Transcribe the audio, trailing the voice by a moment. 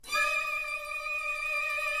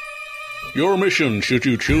Your mission, should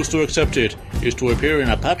you choose to accept it, is to appear in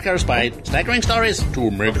a podcast by Staggering Stories, to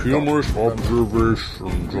make humorous observations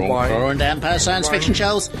on current and past science fiction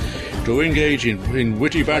shows, to engage in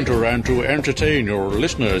witty banter, and to entertain your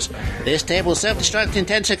listeners. This tape will self-destruct in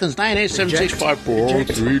 10 seconds. 9, 8, 7, 6, 5, 4,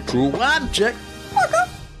 3, 2, 1. Check.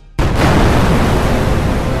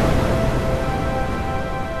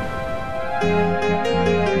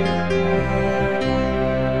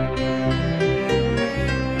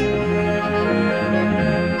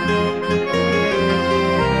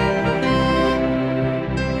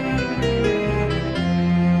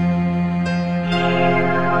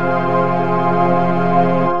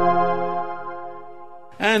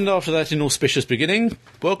 And after that inauspicious beginning,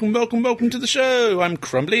 welcome to the show. I'm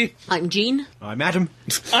Crumbly. I'm Jean. I'm Adam.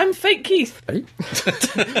 I'm Fake Keith. And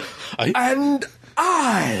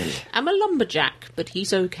I I'm a lumberjack, but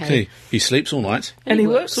he's okay. He sleeps all night, And he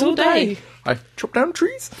works all day. chop down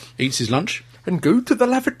trees eats his lunch. and go to the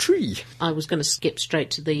lavatory. I was going to skip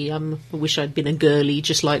straight to the, I wish I'd been a girly,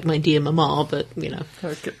 just like my dear mama, but,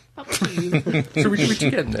 Okay. up to you. Shall we do it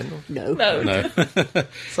again then? No. No.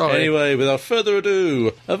 Sorry. Anyway, without further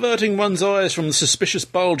ado, averting one's eyes from the suspicious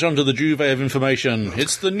bulge under the duvet of information,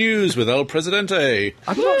 it's the news with El Presidente.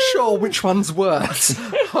 I'm not sure which one's worse,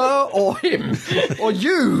 her or him, or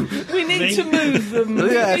you. We need to move them.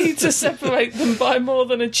 Yes. We need to separate them by more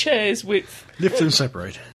than a chair's width. Lift and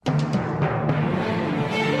separate.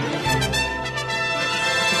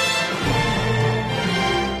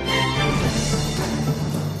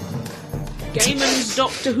 Gaiman's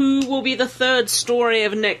Doctor Who will be the third story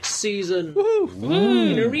of next season.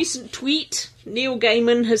 In a recent tweet, Neil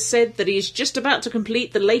Gaiman has said that he is just about to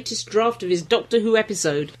complete the latest draft of his Doctor Who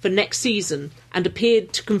episode for next season, and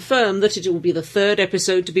appeared to confirm that it will be the third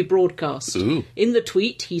episode to be broadcast. Ooh. In the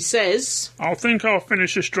tweet, he says, I think I'll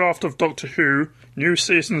finish this draft of Doctor Who, new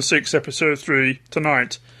Season 6, Episode 3,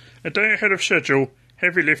 tonight. A day ahead of schedule,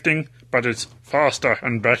 heavy lifting, but it's faster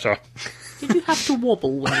and better. did you have to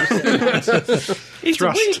wobble when you said that? He's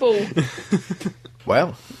Thrust. a weeble.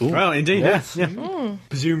 Well, Well, indeed, Yes. yeah.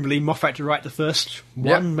 Presumably Moffat to write the first one,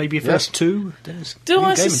 Yep. maybe a first two. There's Do Neil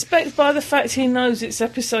I Gaiman. suspect by the fact he knows it's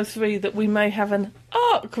episode 3 that we may have an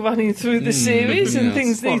arc running through the series and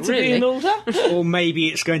things need What, to be really? in order? Or maybe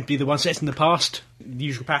it's going to be the one set in the past. The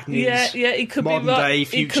usual pattern is Yeah, he could modern be right. day, He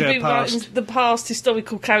future, could be past. writing the past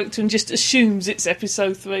historical character and just assumes it's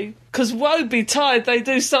episode 3. Because woe betide they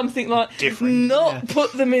do something like Different, not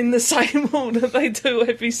put them in the same order they do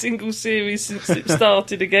every single series since it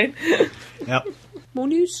started again. Yep. More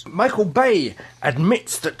news? Michael Bay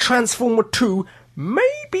admits that Transformer 2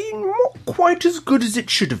 may be not quite as good as it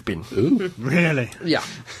should have been. Really? Yeah.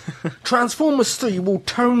 Transformers 3 will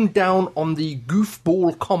tone down on the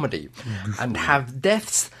goofball comedy and have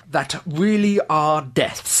deaths that really are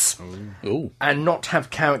deaths. Ooh. And not have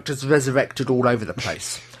characters resurrected all over the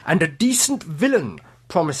place. And a decent villain,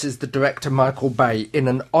 promises the director Michael Bay in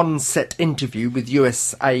an on-set interview with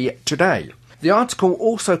USA Today. The article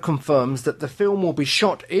also confirms that the film will be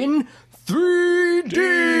shot in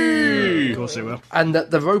 3D! Of course it will. And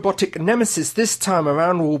that the robotic nemesis this time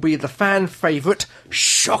around will be the fan favourite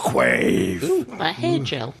Shockwave. A hair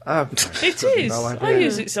gel. It is. no idea. I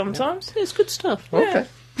use it sometimes. It's good stuff. Okay.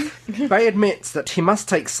 Bay admits that he must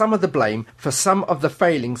take some of the blame for some of the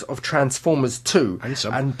failings of Transformers 2 And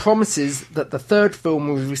some. and promises that the third film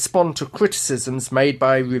will respond to criticisms made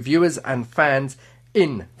by reviewers and fans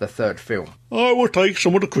in the third film. I will take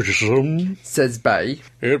some of the criticism. Says Bay.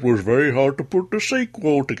 It was very hard to put the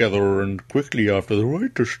sequel together, and quickly after the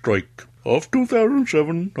writer's strike of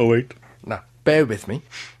 2007-08. Now, bear with me.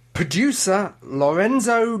 Producer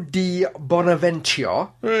Lorenzo Di Bonaventure,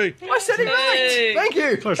 Hey, I said it Hey. right! Thank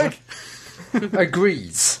you! Close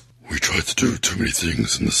Agrees. We tried to do too many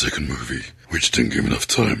things in the second movie, which didn't give enough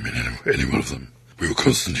time in any one of them. We will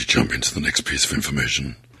constantly jump into the next piece of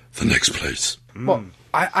information, the next place. Well,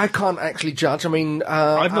 I can't actually judge. I mean...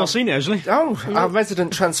 I've not seen it, actually. Oh, our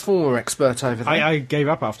resident Transformer expert over there. I gave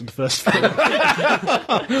up after the first film.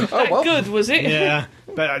 well. Good, was it? Yeah.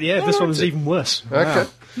 But this one was even worse. Okay.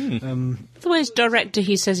 The way as director,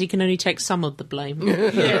 he says he can only take some of the blame. Yeah,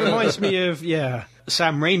 it reminds me of,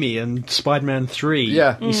 Sam Raimi and Spider-Man 3.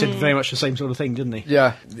 Yeah. He said very much the same sort of thing, didn't he?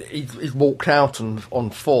 Yeah, he walked out on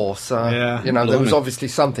 4, so, Yeah. there was Blimey. obviously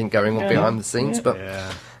something going on behind the scenes, but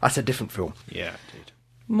Yeah. that's a different film. Yeah, indeed.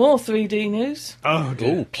 More 3D news. Oh,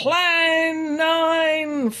 dear. Plan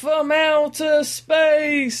 9 from outer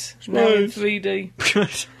space. Now in 3D.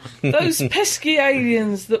 Those pesky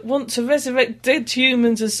aliens that want to resurrect dead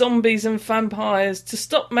humans as zombies and vampires to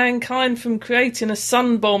stop mankind from creating a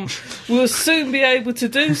sun bomb will soon be able to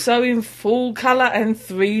do so in full colour and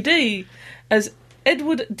 3D. as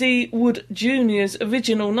Edward D. Wood Jr.'s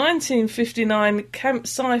original 1959 camp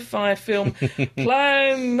sci-fi film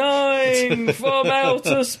Plan 9 from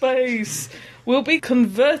Outer Space will be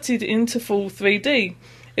converted into full 3D.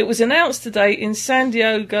 It was announced today in San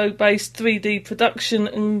Diego-based 3D production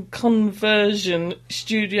and conversion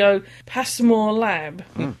studio Passmore Lab.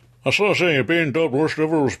 I saw saying being dubbed worst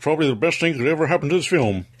ever was probably the best thing that ever happened to this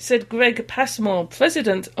film. Said Greg Passmore,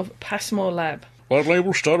 president of Passmore Lab. That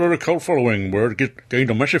label started a cult following where it gained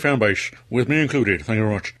a massive fan base, with me included. Thank you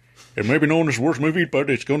very much. It may be known as the worst movie, but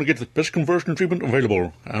it's going to get the best conversion treatment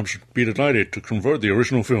available. I'm be delighted to convert the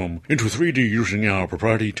original film into 3D using our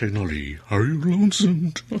proprietary technology. Are you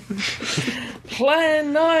lonesome?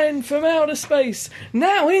 Plan 9 from Outer Space,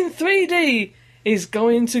 now in 3D, is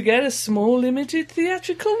going to get a small limited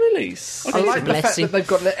theatrical release. I like the fact that they've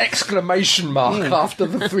got an exclamation mark after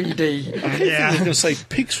the 3D. I was going to say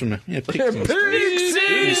pigs from it. Yeah, pigs. Pigs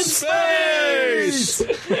in space!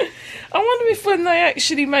 I wonder if when they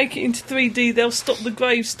actually make it into 3D, they'll stop the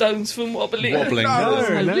gravestones from wobbling. Wobbling. No,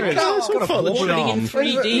 It's got a Wobbling in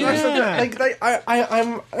 3D.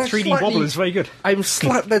 I'm 3D wobble is very good.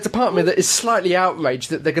 There's a part of me that is slightly outraged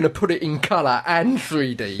that they're going to put it in colour and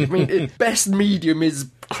 3D. I mean, best medium is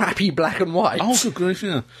crappy black and white. Oh, good grief,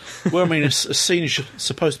 yeah. Well, I mean, a scene is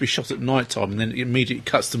supposed to be shot at night time and then it immediately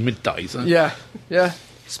cuts to midday. So. Yeah.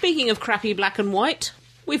 Speaking of crappy black and white,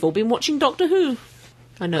 we've all been watching Doctor Who.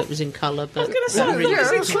 I know it was in colour, but... I was going to say,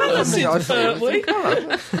 it was in colour since Bertwig.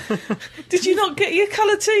 Did you not get your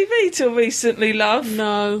colour TV till recently, love?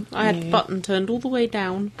 No, I had the button turned all the way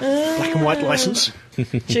down. Black and white licence.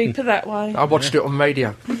 Cheaper that way. I watched it on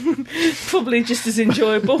radio. Probably just as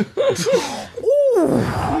enjoyable.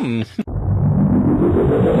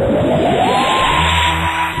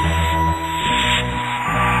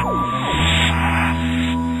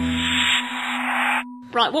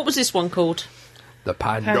 Right, what was this one called? The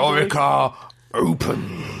Pandorica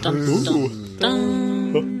Open. Dun,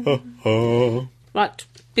 dun, dun. Right,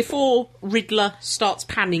 before Riddler starts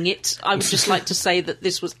panning it, I would just like to say that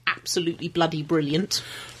this was absolutely bloody brilliant.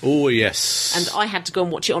 Oh, yes. And I had to go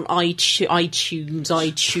and watch it on iTunes,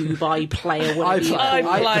 iPlayer, whatever.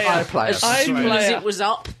 iPlayer. As soon as it was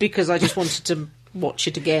up, because I just wanted to watch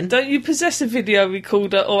it again. Don't you possess a video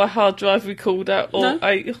recorder or a hard drive recorder or No.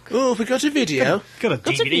 Oh, we got a video. Got a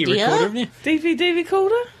Got a DVD video? recorder, haven't you? DVD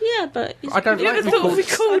recorder? Yeah, but... I don't You like ever thought of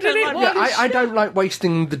recording. recording it? I don't like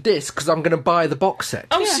wasting the disc because I'm going to buy the box set.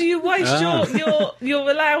 Oh, so you waste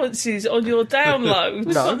your allowances on your downloads?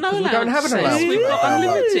 No, No 'cause we don't have an allowances. allowance. We've got Ooh.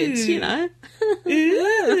 unlimited, you know.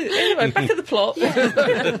 Anyway, back at the plot.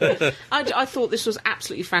 I thought this was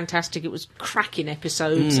absolutely fantastic. It was cracking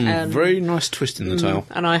episodes. Very nice twist in the tale.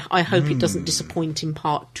 And I hope it doesn't disappoint in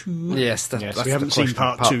part 2. Yes, that's we the haven't seen question.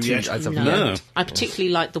 part two yet. as of No. yet. I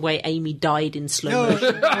particularly liked the way Amy died in slow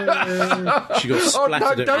motion. She got Oh,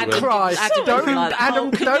 splattered no, don't everywhere. cry. Adam Don't, didn't like that. Adam,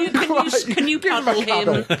 Oh, can don't you- cry. Can you Give him a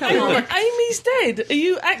cuddle him? cuddle. Come on. Amy's dead. Are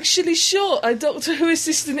you actually sure a Doctor Who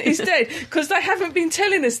assistant is dead? Because they haven't been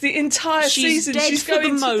telling us the entire She's season dead she's for the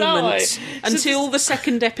going to die. moment until the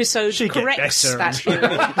second episode She'd get corrects better, that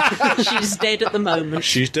theory. She's dead at the moment.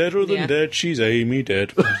 She's deader than Yeah. dead. She's Amy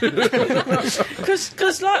dead.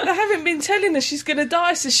 Because like, they haven't been telling us she's going to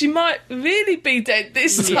die, so she might really be dead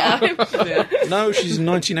this time. No, she's in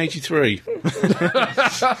 1983.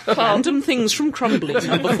 Random things from Crumbly,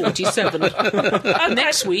 number 47.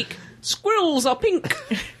 Next week, squirrels are pink.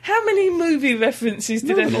 How many movie references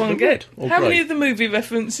did everyone get? Or How many grey. of the movie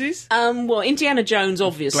references? Well, Indiana Jones,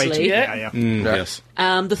 obviously. Blade, Yeah. Yes.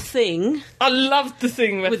 The Thing I loved the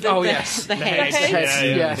thing with the, reference. the head. The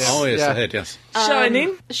head. Yes. Oh, yes, Yeah. the head, yes.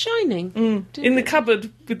 Shining. Shining. In the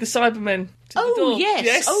cupboard with the Cybermen. to the Oh, door.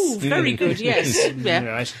 yes. Oh, very good, yes. Yeah.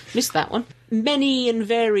 Right. Missed that one. Many and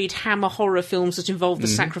varied Hammer horror films that involve the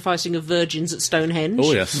sacrificing of virgins at Stonehenge.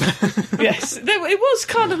 Oh, yes. Yes, it was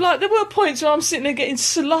kind of like there were points where I'm sitting there getting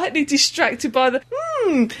slightly distracted by the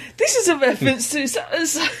this is a reference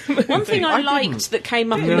to One thing I liked that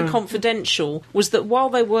came up in the Confidential was that while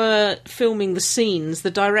they were filming the scenes,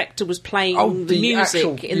 the director was playing the the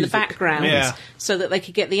actual music in the music. background Yeah. so that they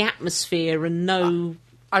could get the atmosphere and know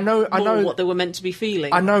I know what they were meant to be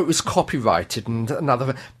feeling. I know it was copyrighted and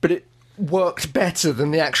another, but it worked better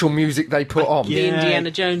than the actual music they put on. The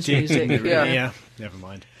Indiana Jones music. Yeah. Never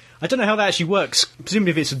mind. I don't know how that actually works.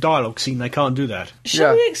 Presumably if it's a dialogue scene, they can't do that.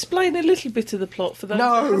 Shall Yeah. we explain a little bit of the plot for those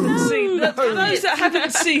No. that haven't seen for those that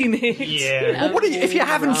haven't seen it? Yeah. Well, if you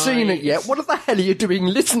haven't seen it yet, what the hell are you doing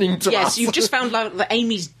listening to us? Yes, you've just found out that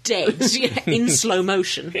Amy's dead in slow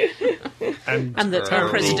motion. And that El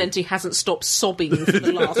Presidente hasn't stopped sobbing for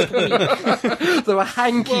the last week. There were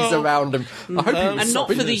hankies around him. I hope he was And not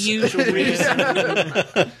sobbing. for the usual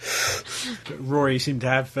reason. Rory seemed to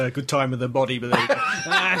have a good time with her body, but there you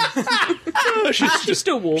go. She's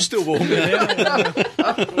still warm. Still warm.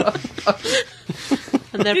 Yeah.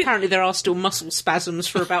 And then apparently there are still muscle spasms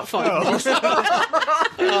for about 5 minutes.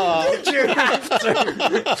 I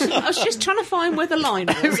was just trying to find where the line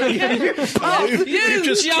was. You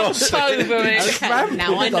just jumped over it. Okay,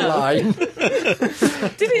 now I The know. line. Did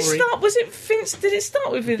it start? Was it Vince? Did it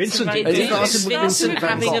start with Vincent? Vincent It did. did. started with Vincent Vincent van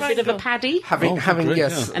having a Gogh. bit of a paddy. Having, great,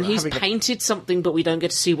 yes. yeah. And he's having a- painted something, but we don't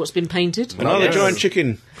get to see what's been painted. Another giant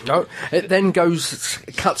chicken. No, it then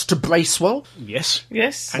cuts to Bracewell. Yes.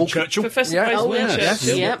 Yes. And Churchill. Professor Yeah. Bracewell Oh, yes.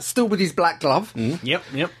 Churchill. Yep. Still with his black glove. Yep.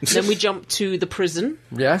 Then we jump to the prison.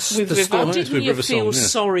 Yes. With the River. storm. Oh, with didn't you River feel Song, yeah.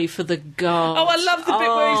 sorry for the guard? Oh, I love the bit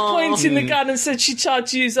where he's pointing the gun and said she tried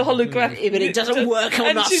to use a holographic. Yeah, but it doesn't work on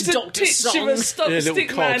and us, she's a Dr. picture Song. of a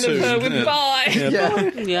stick man of cartoon, her with yeah. bye. Yeah.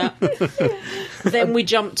 Yeah. Then we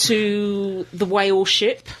jump to the whale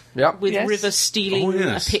ship Yep. with Yes. River stealing Oh,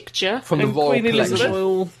 yes. a picture From the And Royal Queen Collection. from the Elizabeth.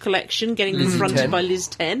 Royal Collection, getting confronted 10. by Liz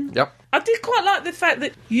 10. Yep. I did quite like the fact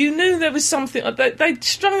that you knew there was something. They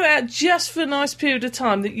strung it out just for a nice period of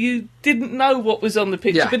time that you didn't know what was on the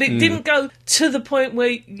picture, Yeah. but it didn't go to the point where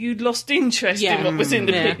you'd lost interest in what was in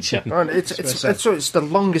the Yeah. picture. Right, it's the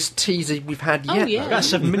longest teaser we've had Oh, yet. yeah. though. About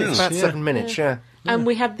 7 minutes. About yeah. 7 minutes, yeah. And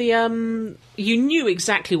we had the, you knew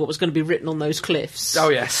exactly what was going to be written on those cliffs. Oh,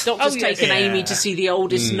 yes. Doctor's Oh, yes. taken Amy Yeah. to see the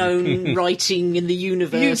oldest known writing in the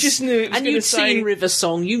universe. You just knew it was And gonna you'd say- seen River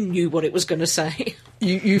Song, you knew what it was going to say.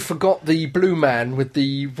 You forgot the blue man with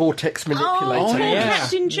the vortex manipulator. Oh, yeah.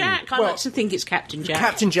 Captain Jack. I Well, like to think it's Captain Jack.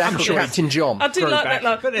 Captain Jack or sure. Captain John? I do Throw like back,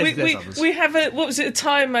 that. but Like, there's others. we have a what was it? A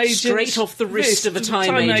time agent Straight off the wrist of a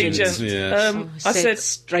time agent. Yes. I said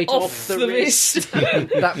straight off the wrist.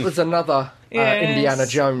 That was another Yes. Indiana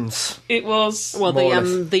Jones. It was. Well, More or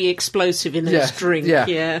the explosive in Yeah, his drink. yeah.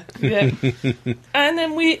 Yeah. Yeah. And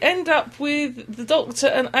then we end up with the Doctor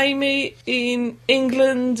and Amy in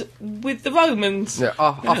England with the Romans. Yeah,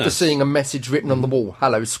 after seeing a message written on the wall,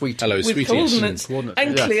 "Hello, sweetie." Hello, With sweeties. coordinates.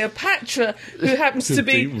 And Yes. Cleopatra, who happens to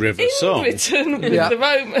be The River in Song. Britain with Yeah. the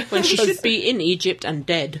Romans. When she should be in Egypt and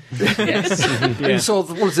dead. And you saw,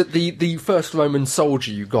 what was it, the first Roman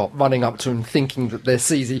soldier you got running up to him thinking that they're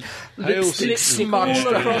Caesar. Lipstick Lipstick smudged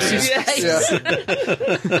all across his Yes.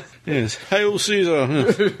 face. Yeah. Yes. Hail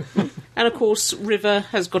Caesar. And of course, River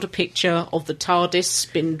has got a picture of the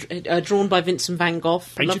TARDIS, been drawn by Vincent van Gogh,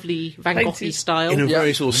 lovely Van Gogh-y Painted. style. In a Yeah.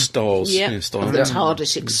 very sort of stars. Yeah, style. of the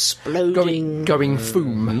TARDIS exploding, Going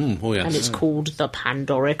foom. Oh, yes. and it's called the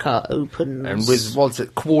Pandorica Opens. And with, was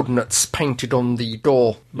it, coordinates painted on the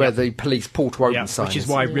door where the police pull to open Yeah, signs. which is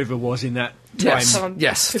why River was in that time. Yes. Time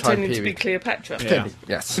Yes, time pretending to be period. Cleopatra. Yeah.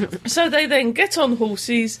 Yes. So they then get on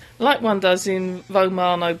horses, like one does in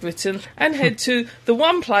Romano, Britain, and head to the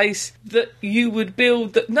one place that you would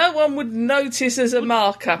build that no one would notice as a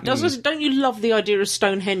marker. Don't you love the idea of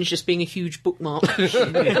Stonehenge just being a huge bookmark?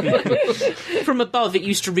 From above, it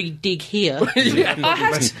used to read "dig here."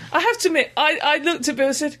 I have to admit, I looked at Bill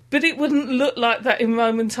and said, but it wouldn't look like that in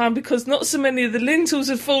Roman time because not so many of the lintels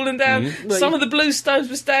had fallen down. Some of the blue stones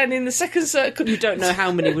were standing in the second circle. You don't know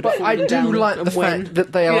how many would have But I fallen do down like and the when. fact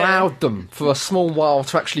that they allowed them for a small while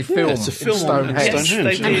to actually film, to film in on Stonehenge. Stonehenge.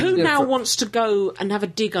 Yes, And they who Yeah, now for- wants to go and have a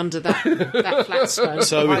dig under that flat stone?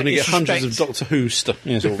 So we're going to I get hundreds of suspect- Doctor Who stuff.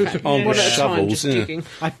 Yes, or armed One with at a time, shovels. just Yeah. digging.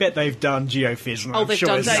 I bet they've done geophys. And Oh, I'm they've sure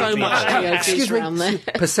done there's so nothing much like that. geophys around there.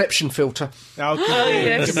 Perception filter. Oh,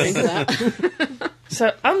 yes. Think of that.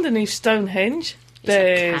 So underneath Stonehenge,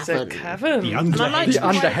 there's a cavern. cavern. The And I underhenge. liked The the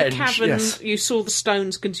way underhenge, the cavern, yes. you saw the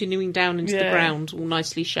stones continuing down into the Yeah. ground, all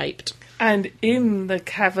nicely shaped. And in the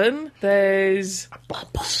cavern, there's...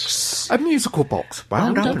 A musical box.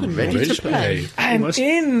 Wound up and ready to play. And Almost.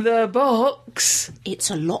 in the box...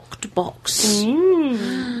 It's a locked box.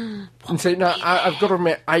 And see, now, I've got to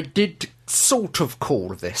admit, I did sort of call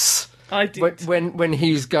this. I did. When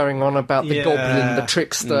he's going on about the Yeah. goblin, the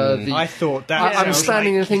trickster, the... I thought that. I'm sounds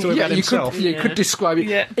standing like and he's thinking, talking yeah, about himself. you could describe it.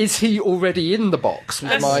 Yeah. Is he already in the box?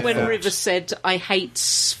 Was That's my when thought. River said, I hate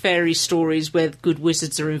fairy stories where good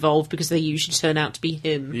wizards are involved because they usually turn out to be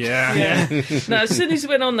him. Yeah. Yeah. Now, as soon as he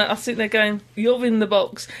went on that, I think they're going, you're in the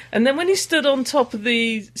box. And then when he stood on top of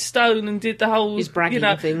the stone and did the whole, His bragging you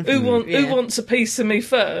know, thing. who Yeah. wants a piece of me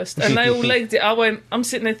first? And they all legged it. I'm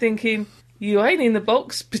sitting there thinking, you ain't in the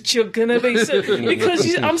box, but you're gonna be soon.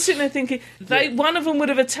 Because I'm sitting there thinking, one of them would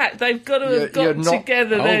have attacked. They've got to have gotten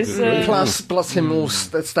together. There's plus him all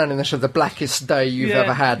standing there, the blackest day you've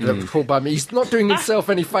ever had. He's not doing himself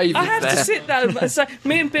any favours. I have to sit there and say,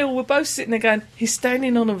 me and Bill were both sitting there going, he's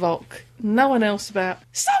standing on a rock. No one else about.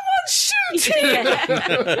 Someone's shooting!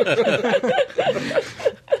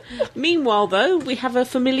 Meanwhile, though, we have a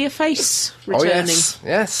familiar face returning. Oh,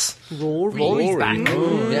 yes. Rory's back.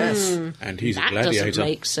 Yes. And he's a That gladiator. doesn't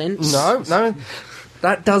make sense. No.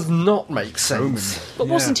 That does not make sense. But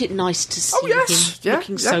wasn't it nice to see him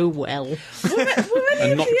looking so well?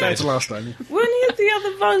 And not dead last time. Were any of the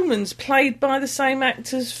other Romans played by the same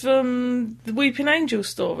actors from the Weeping Angel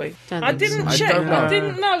story? I didn't check. I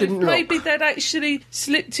didn't know. Maybe they'd actually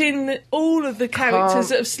slipped in all of the characters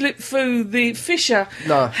that have slipped through the fissure.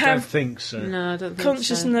 No, I don't think so. No, I don't think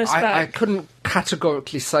consciousness so. back. I couldn't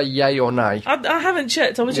categorically say yay or nay. I haven't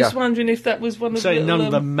checked. I was just wondering if that was one of So the none of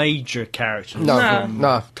the major characters.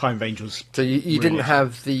 No. Time of Angels. So you didn't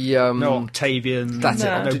have the no Octavian. That's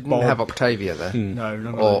No. it. Didn't Bob. have Octavia there. No,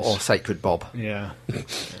 none of Or those. Sacred Bob. Yeah.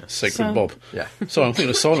 Sacred Bob. Yeah. Sorry, I'm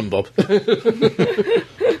thinking of Silent Bob.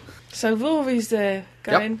 So Rory's there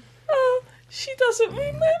going, oh, she doesn't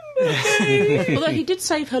remember me. Although he did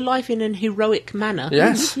save her life in an heroic manner.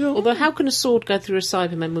 Yes. Although how can a sword go through a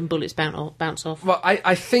Cyberman when bullets bounce off? Well,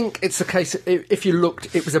 I think it's a case. If you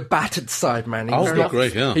looked, it was a battered Sideman. He was good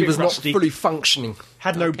grief, yeah. He was not rusty. fully functioning.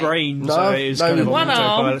 Had no brain, No, so it was no, kind of one on arm.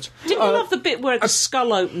 autopilot. Didn't you love the bit where the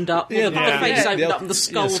skull opened up? Yeah, Or the face opened up and the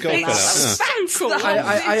skull skull fell out. fell out, That was so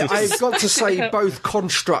cool. I've got to say, both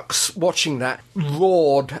constructs watching that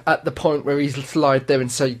roared at the point where he's lied there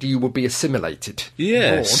and said, "You will be assimilated."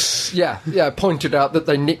 Yes. Yeah, pointed out that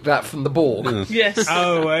they nicked that from the Borg. Yes.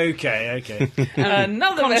 Oh, okay.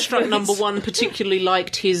 Another Construct reference. number one particularly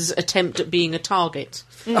liked his attempt at being a target.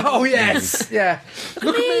 Oh yes, yeah.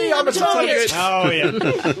 Look at me, I'm a target. Oh,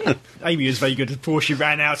 yeah. Amy was very good before she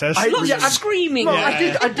ran out. Lots of screaming. Well,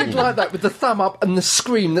 I did like that with the thumb up and the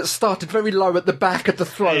scream that started very low at the back of the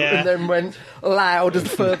throat and then went loud the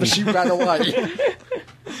further she ran away.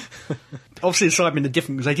 Obviously, the Cybermen are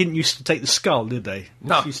different because they didn't used to take the skull, did they?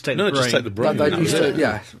 No. They used to take No, the brain. just take the brain. They That used was to, it.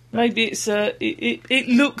 yeah. Maybe it's it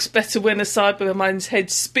looks better when a Cyberman's head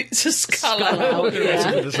spits a skull out.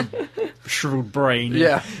 There's a shriveled brain.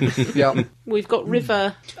 Yeah, yeah. We've got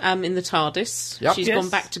River in the TARDIS. Yep. She's Yes. gone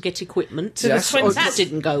back to get equipment. To Yes. the 20th. That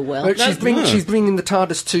didn't go well. But she's bringing the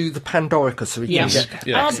TARDIS to the Pandorica so we can Yes. get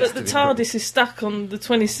Yeah. But the TARDIS is stuck on the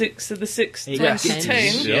 26th of the 6th, Yes.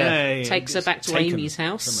 2010. Yeah. Takes her back to Taken. Amy's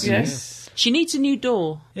house. Yes. She needs a new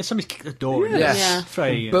door. Yeah, somebody's kicked the door in. Yes. Yeah.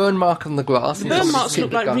 Very, burn mark on the glass. Burn marks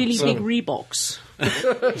look like really big Reeboks.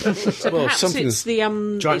 So Well, perhaps something's- it's the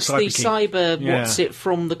Giant it's the Cyber King. cyber Yeah. what's it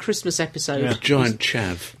from the Christmas episode. Giant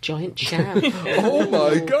chav. Giant Chav. Oh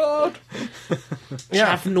my god!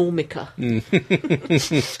 Yeah. Chav Normica.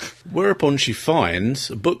 Whereupon she finds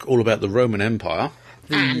a book all about the Roman Empire.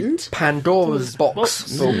 And Pandora's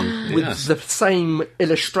box book with Yes. the same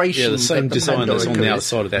illustrations. Yeah, the same that design that's on the Pandorica is.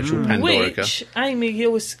 outside of the actual Pandorica. Which Amy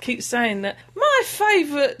always keeps saying that my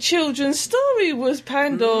favourite children's story was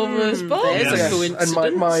Pandora's box. there's a Yes, coincidence.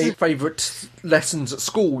 and my favourite lessons at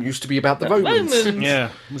school used to be about the Romans. Romans. Yeah.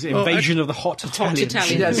 Was it Invasion of the Hot Italians?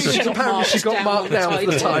 Italians. Yes, She got apparently she got marked down for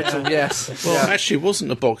the title. title. Yes, Well, actually, it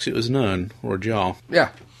wasn't a box, it was an urn or a jar. yeah.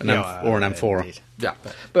 Or an amphora. indeed. Yeah,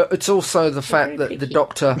 but it's also the fact that the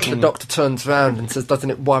doctor turns around and says, "Doesn't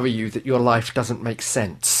it worry you that your life doesn't make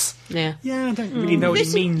sense?" Yeah. Yeah, I don't really know what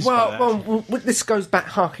he means by that. Well, this goes back,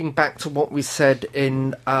 harking back to what we said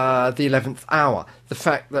in the 11th hour. The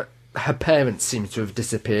fact that her parents seem to have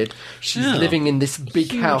disappeared. She's living in this big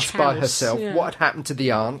Huge house by house, herself. yeah. What had happened to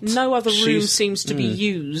the aunt? No other room She's- seems to be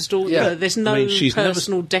used, or Yeah. there's no I mean, she's never-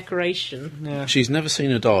 personal decoration. She's never seen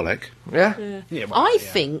a Dalek. Yeah? Yeah, well, I yeah.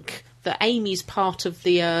 think that Amy's part of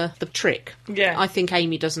the trick. Yeah. I think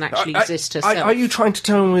Amy doesn't actually exist herself. Are you trying to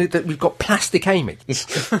tell me that we've got plastic Amy?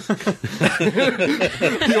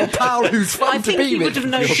 Your pal who's fun I to think be you with. would have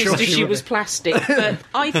noticed if she was plastic, but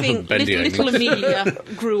I think Bendy little Amelia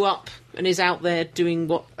grew up and is out there doing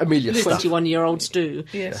what Amelia stuff. 21-year-olds do.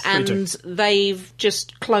 Yes. And they've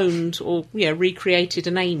just cloned or recreated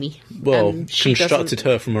an Amy. Well, and she constructed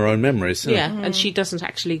doesn't- her from her own memories. Yeah, and she doesn't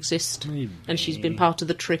actually exist. And she's been part of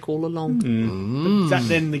the trick all along. That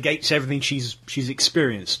then negates everything she's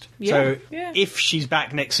experienced. Yeah. So Yeah. if she's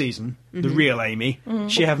back next season, the real Amy,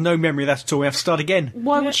 she have no memory of that at all. We have to start again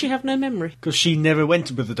Why would she have no memory? because she never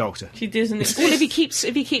went with the Doctor. She doesn't exist. Well, if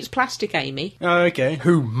he keeps plastic Amy, Oh, okay.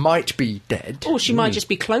 Who might be dead. or she might just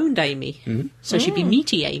be cloned Amy, so she'd be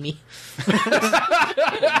meaty Amy.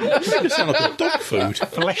 You sound like a dog food.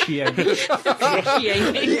 Fleshy Amy. Meaty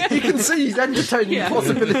Amy. You can see he's entertaining Yeah.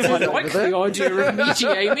 possibilities I over like there. the idea of meaty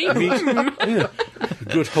Amy.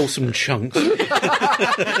 Good wholesome chunks.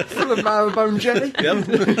 Full of marrow-bone jelly.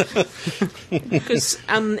 Because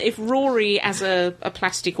if Rory, as a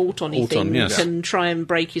plastic Auton-y thing, yes. can try and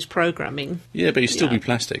break his programming, Yeah, but he'd still be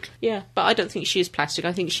plastic. yeah. But I don't think she is plastic.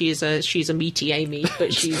 I think she's a meaty Amy,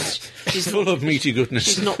 but she's Full of meaty goodness.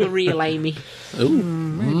 she's not the real Amy.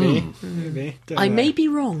 Maybe. Don't I know. may be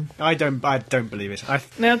wrong. I don't believe it.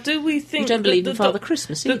 Now, do we think You don't believe that in the Father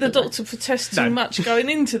Christmas that the either, though? Doctor protested No. too much going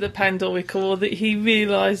into the Pandorica, or that he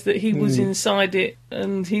realised that he was inside it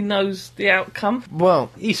and he knows the outcome? Well,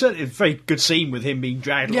 He certainly a very good scene with him being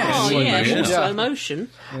dragged. Yes. Oh, along. yeah, motion. more Yeah. slow motion.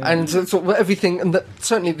 and sort of everything, and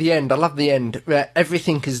certainly at the end, I love the end, where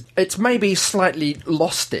everything is, it's maybe slightly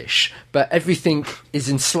lostish, but everything is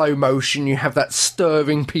in slow motion. You have that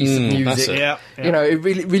stirring piece of that's music. it. Yeah, yeah. You know, it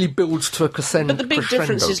really builds to a crescendo. But the big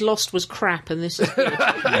difference is Lost was crap and this is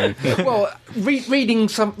good. Well, reading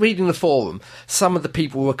the forum, some of the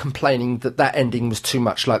people were complaining that ending was too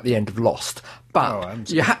much like the end of Lost. But I haven't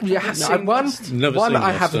you have seen one. Lost. Never One, seen I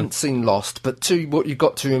Lost, haven't so- seen Lost, but two, what you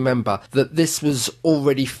got to remember that this was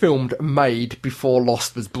already filmed, and made before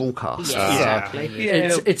Lost was broadcast. Yeah, exactly.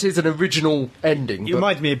 Yeah. It is an original ending. You but-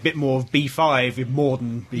 reminded me a bit more of B5 with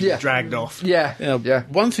Morden being Yeah. dragged off. Yeah, Yeah, yeah.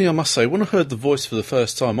 One thing I must say, when I heard the voice for the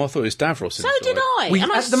first time, I thought it was Davros. So did I. We,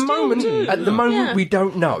 and I at the still moment, do. we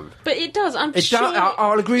don't know. But it does. I'm It sure. does-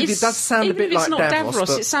 I'll agree with you, it it's- does sound a even bit if it's like not Davros,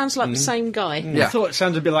 but- it sounds like the same guy. Yeah. I thought it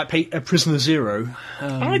sounded a bit like Prisoner Zero.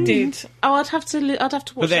 I did. Oh, I'd have to watch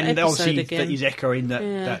But then that episode obviously again. that he's echoing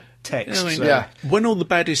that text. I mean, so- Yeah. When all the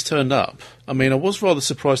baddies turned up, I mean, I was rather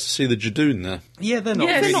surprised to see the Jadoon there. Yeah, they're not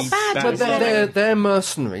Yeah, really they're not bad, But Well, they're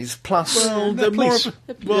mercenaries. Plus, They're more of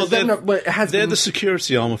well, they're not- well, it has they're been- the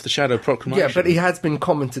security arm of the Shadow Proclamation. yeah, but it has been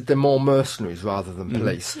commented they're more mercenaries rather than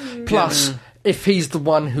police. Mm. Plus, if he's the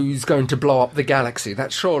one who's going to blow up the galaxy,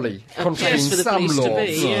 that's surely contravening place for the some police to laws.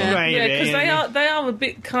 be, yeah. Maybe, Yeah, because they are a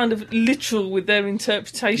bit kind of literal with their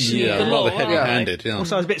interpretation yeah, of the law. rather aren't they? heavy-handed. Yeah.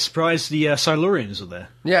 Also, I was a bit surprised the Silurians are there.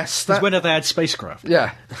 Yes, Because that, when have they had spacecraft?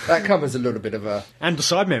 yeah, that covers a little bit of a And the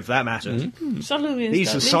Cybermen, for that matter. Silurians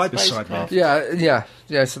These don't are need cyber spacecraft.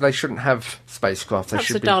 yeah. So they shouldn't have spacecraft. They Perhaps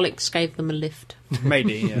the should be. Daleks gave them a lift.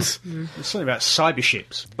 Maybe, yes. There's something about cyber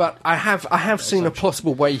ships. But I have seen a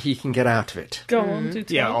possible way he can get out of it. Go on, do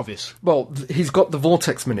tell. Yeah, obvious. Well, he's got the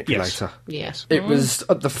vortex manipulator. Yes. It was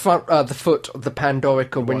at the front, the foot of the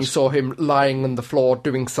Pandorica when you saw him lying on the floor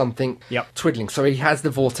doing something, Yep. twiddling. So he has the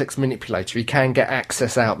vortex manipulator. He can get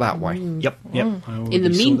access out that way. Yep. I In already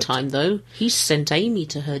the saw meantime, though, he sent Amy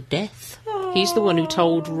to her death. He's the one who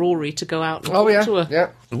told Rory to go out and Oh talk yeah, to her. yeah.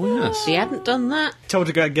 Oh, yes. He hadn't done that. that. Told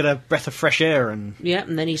her to go get a breath of fresh air and... Yeah,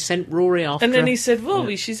 and then he sent Rory after And then her. he said,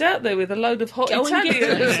 Rory, she's out there with a load of hot Go and get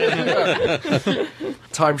Italians.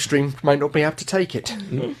 Time stream may not be able to take it.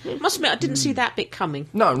 Must admit, I didn't see that bit coming.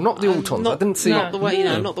 No, not the Autons. I didn't see. Not the way,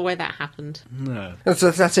 not the way that happened. No.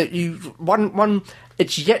 That's it. One.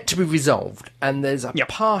 It's yet to be resolved, and there's a Yep.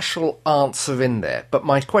 partial answer in there. But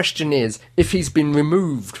my question is, if he's been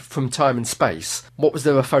removed from time and space, what was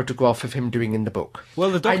there a photograph of him doing in the book? Well,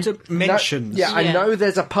 the Doctor mentions... I Yeah. know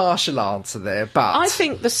there's a partial answer there, but I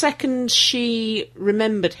think the second she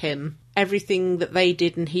remembered him, everything that they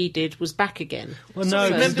did and he did was back again. Well, no,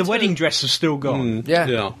 the wedding dress is still gone. yeah.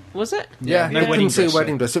 Yeah. Was it? Yeah, no you wedding couldn't see a dress,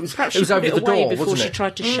 wedding dress. It was, Perhaps it was she put over it the away door, before wasn't she it?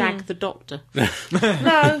 tried to shag the Doctor.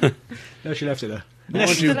 No. No, she left it there.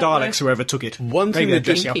 Unless you- the Daleks, whoever took it. One thing Maybe they're that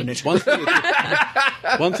dressing up in it.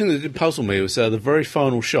 one thing that did puzzle me was the very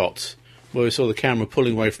final shot where we saw the camera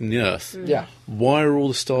pulling away from the Earth. Yeah. Why are all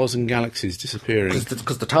the stars and galaxies disappearing?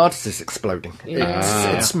 Because the TARDIS is exploding.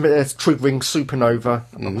 It's triggering supernova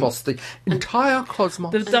across the entire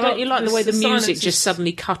cosmos. Don't you like the way the music silence just is-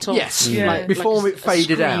 suddenly cut off? Yes. Yeah. Before it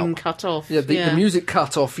faded screen out. cut off. Yeah, the music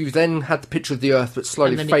cut off. You then had the picture of the Earth, but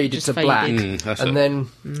slowly And then it faded just to faded. black, That's and it. then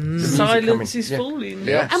the music Silence coming. is Yeah. falling.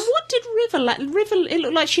 Yeah. And what did River? It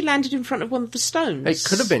looked like she landed in front of one of the stones. It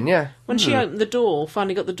could have been, yeah. When she opened the door,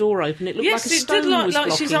 finally got the door open. It looked Yes, like a it stone did look was like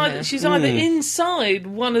blocking she's her. either inside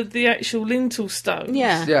one of the actual lintel stones,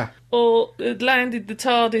 Yeah. Yeah. or it landed the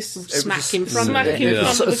TARDIS Smack in front of smack it. in Yeah.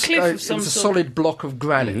 front of a It cliff of was some a sort. solid block of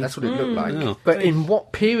granite. That's what it looked like. Yeah. But in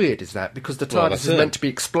what period is that? Because the Well, TARDIS that's is it. meant to be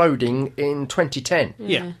exploding in 2010.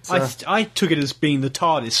 Yeah, I took it as being the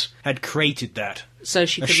TARDIS had created that so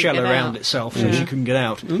she a couldn't shell get around out. itself, so she couldn't get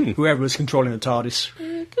out. Whoever was controlling the TARDIS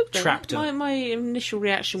trapped her. My initial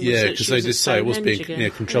reaction was Yeah, that because she they was did at say it was Stonehenge being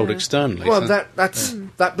again. controlled externally. Well, so-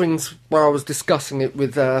 that brings where I was discussing it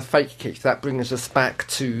with Fake Keith. That brings us back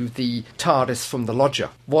to the TARDIS from the Lodger.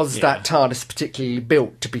 Was that TARDIS particularly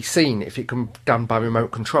built to be seen if it can be done by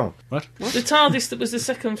remote control? What? The TARDIS that was the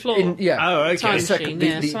second floor. Oh, okay. Time The second,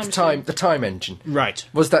 machine, the, the time engine. Right.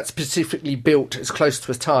 Was that specifically built as close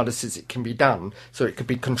to a TARDIS as it can be done, so it could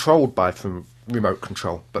be controlled by from remote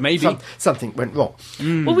control? But Maybe. something went wrong.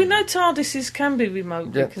 Well, we know TARDISes can be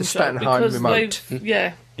remotely Yeah, the controlled Stattenheim because remote.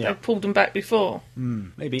 they've pulled them back before.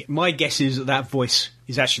 Maybe. My guess is that voice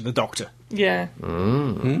is actually the Doctor. Yeah.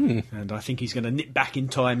 And I think he's going to nip back in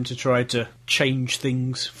time to try to change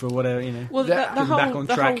things for whatever, Well, That- the get them back whole on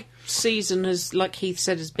the track. whole season has, like Heath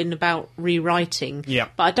said, has been about rewriting. Yeah.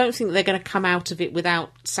 But I don't think they're going to come out of it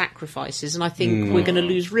without sacrifices, and I think we're going to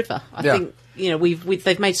lose River. I Yeah. think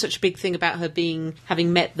they've made such a big thing about her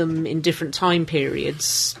having met them in different time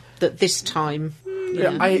periods that this time.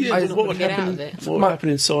 what would get out happen? of it. What would happen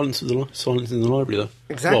in Silence in the Library, though?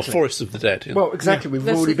 Exactly. Well, Forest of the Dead. Yeah. Well, exactly. We've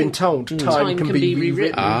That's already the been thing. told time can be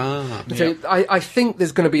rewritten. Ah, So I think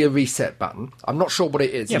there's going to be a reset button. I'm not sure what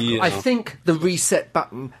it is. Yeah. I think the reset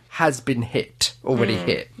button has been already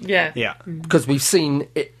hit. Yeah. Yeah. Because we've seen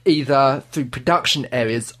it either through production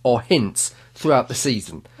areas or hints throughout the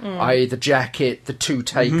season, i.e. the jacket, the 2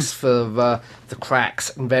 takes for the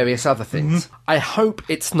cracks and various other things. I hope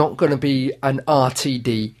it's not going to be an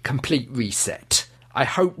RTD complete reset. I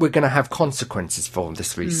hope we're going to have consequences for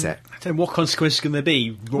this reset. I don't know what consequences can there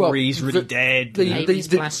be. Rory's really dead. Amy's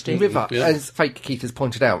plastic. River, Yeah. as Fake Keith has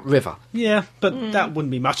pointed out, River. Yeah, but that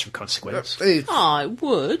wouldn't be much of a consequence. Oh, I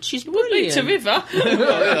would. She's brilliant. To River.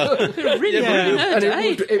 Really ruin her And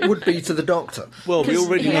day. it would be to the Doctor. well, we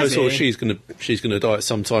already know Yeah. sort of she's going to die at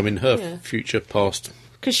some time in her future past.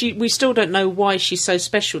 Because we still don't know why she's so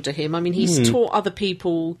special to him. I mean, he's taught other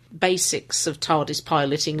people basics of TARDIS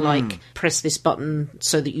piloting, like press this button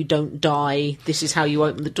so that you don't die, this is how you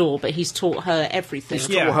open the door, but he's taught her everything.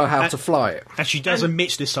 Yeah. Taught her how And- to fly it. And she does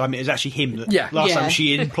admit this time it was actually him that Yeah. last Yeah. time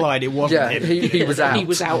she implied it wasn't Yeah, him. he was out. He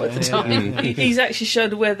was out at the time. He's actually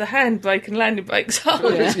shown her where the handbrake and landing brakes are.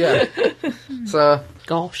 Yeah. So,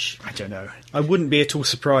 Gosh. I don't know. I wouldn't be at all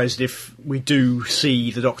surprised if we do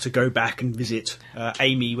see the Doctor go back and visit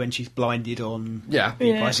Amy when she's blinded on yeah.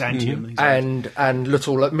 the Byzantium. And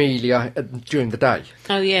little Amelia during the day.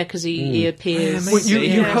 Oh, yeah, because he appears. Well,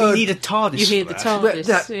 you heard- need a TARDIS. You hear for the that.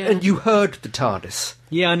 TARDIS. yeah. And you heard the TARDIS.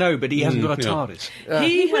 Yeah, I know, but he hasn't got a yeah. TARDIS.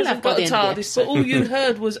 He will hasn't have by got a the end of the TARDIS, episode. but all you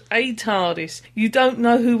heard was a TARDIS. You don't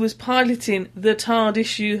know who was piloting the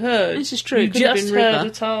TARDIS you heard. This is true, You it could have just been heard River.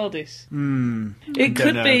 a TARDIS. Don't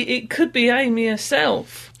know. It could be Amy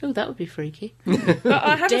herself. Oh, that would be freaky. But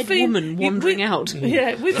I have a Dead feeling woman wandering out.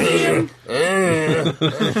 Yeah, with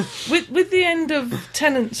the end of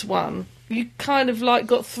Tennant's one, you kind of like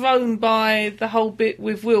got thrown by the whole bit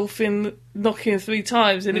with Wilfin knocking 3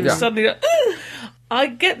 times, and it was Yeah. suddenly like. I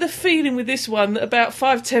get the feeling with this one that about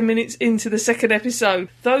 5-10 minutes into the second episode,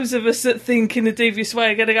 those of us that think in a devious way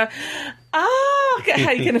are going to go, I get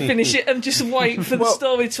how you're going to finish it and just wait for the Well,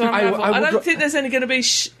 story to unravel. I I, would don't think there's only going to be...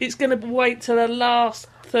 it's going to wait till the last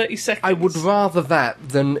 30 seconds. I would rather that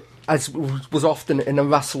than, as was often in a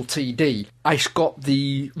Russell TD, I got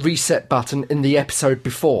the reset button in the episode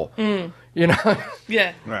before. You know?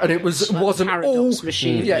 Yeah. And it wasn't all... Paradox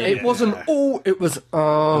machine. Yeah, it wasn't all... It was...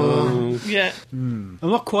 Yeah. I'm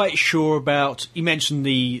not quite sure about... You mentioned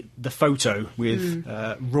the photo with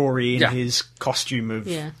Rory in Yeah. his costume of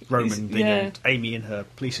Yeah. Roman thing Yeah. and Amy in her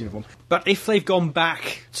police uniform. But if they've gone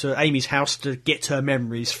back to Amy's house to get her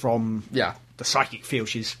memories from Yeah. the psychic field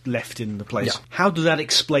she's left in the place, Yeah. how does that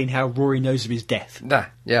explain how Rory knows of his death? Nah,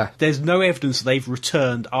 yeah. There's no evidence that they've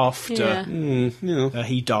returned after Yeah.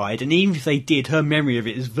 he died, and even if they did, her memory of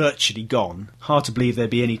it is virtually gone. Hard to believe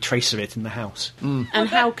there'd be any trace of it in the house. And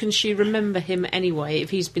how can she remember him anyway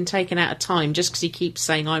if he's been taken out of time just because he keeps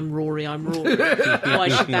saying, I'm Rory, I'm Rory? Why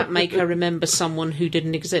should that make her remember someone who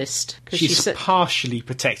didn't exist? Because She's partially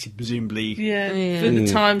protected, presumably. Yeah. For the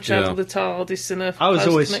time travel, Yeah. the TARDIS and a I was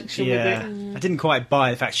close always, connection yeah, with it. I didn't quite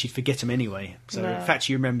buy the fact she'd forget him anyway. So No. the fact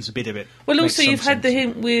she remembers a bit of it. Well, makes also some you've had the sense.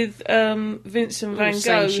 hint with Vincent Van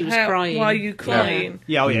saying Gogh. she was crying. Why are you crying?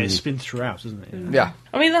 Yeah, oh yeah, it's been throughout, isn't it? Yeah.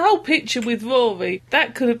 I mean, the whole picture with Rory,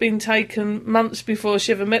 that could have been taken months before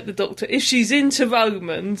she ever met the Doctor. If she's into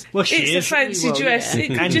Romans, Well, she it's is. a fancy Well, dress. yeah. It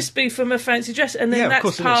could And- just be from a fancy dress. And then Yeah, of that's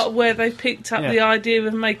course it part is. where they picked up Yeah. the idea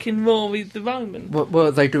of making Rory the Roman. What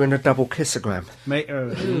were they doing? A double kissogram?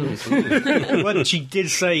 Well, she did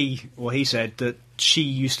say, or he said, that she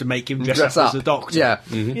used to make him dress Dress up up. as a doctor. Yeah.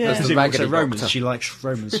 Yeah. That's Because the he raggedy also Romans. doctor. She likes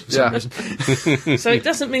Romans for some Yeah. reason. So it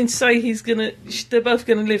doesn't mean to say they're both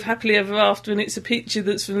going to live happily ever after, and it's a picture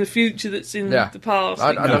that's from the future that's in Yeah. the past.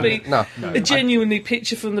 I It could don't- be no. a genuinely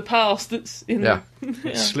picture from the past that's in Yeah.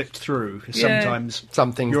 the... Slipped through. 'Cause Yeah. sometimes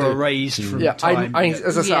Some things you're do. erased from Yeah, time.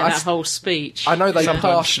 as I say, Yeah, I, that whole speech. I know they Sometimes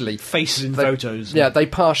partially... faces in they- photos. Yeah, they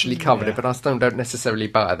partially covered Yeah. it, but I still don't necessarily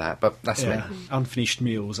buy that, but that's Yeah. me. Unfinished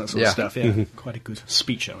meals, that sort Yeah. of stuff. Yeah, quite a good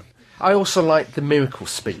speech. That one. I also like the miracle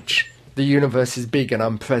speech. The universe is big and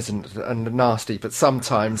unpleasant and nasty, but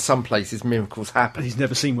sometimes, some places, miracles happen. He's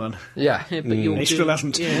never seen one. Yeah. Yeah, but you're He still doing-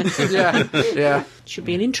 hasn't. Yeah. Yeah. Yeah. Should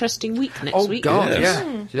be an interesting week next Oh, week. God, Yes.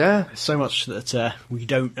 yeah. So much that we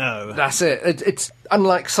don't know. That's it. It's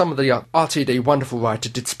unlike some of the RTD Wonderful Writer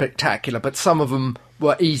did spectacular, but some of them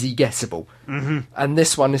were easy guessable. Mm-hmm. And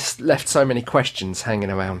this one has left so many questions hanging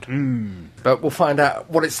around. But we'll find out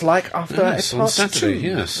what it's like after Yes, part on Saturday, 2.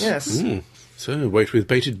 yes. Yes. So, wait with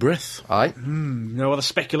bated breath. Aye. No other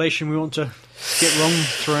speculation we want to get wrong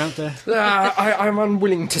throughout there. I'm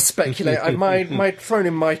unwilling to speculate. I've thrown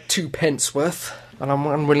in my 2 pence worth, and I'm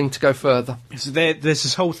unwilling to go further. So there's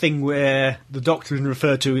this whole thing where the Doctor is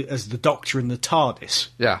referred to as the Doctor in the TARDIS,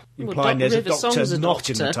 Yeah. implying Doc there's a River Doctor Song's a not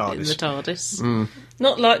in the doctor TARDIS.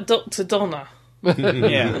 Not like Dr. Donna.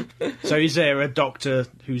 Yeah. So is there a Doctor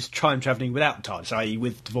who's time travelling without the TARDIS, i.e.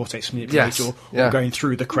 with the vortex manipulator, Yes, or yeah. going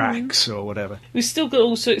through the cracks or whatever? We've still got to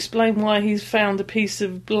also explain why he's found a piece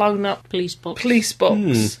of blown up Police box. police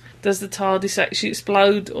box. Does the TARDIS actually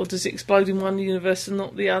explode, or does it explode in one universe and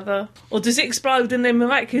not the other? Or does it explode and then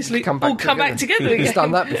miraculously all come back together again? He's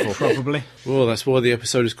done that before. Probably. Well, that's why the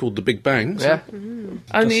episode is called The Big Bang. so- Yeah.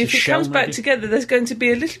 Only Does if the it shell comes back maybe? together, there's going to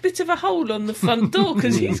be a little bit of a hole on the front door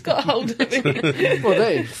because he's got hold of it. Well,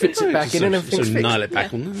 there, he fits it back in and So everything's fixed. nail it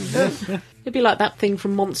back on there. It'd be like that thing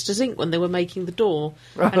from Monsters Inc. when they were making the door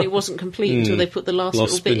and it wasn't complete until they put the last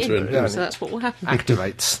Lost little bit splinter in. in. So that's what will happen.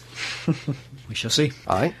 Activates. We shall see.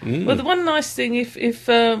 Aye. Well, the one nice thing, if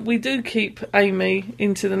we do keep Amy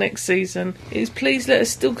into the next season, is please let us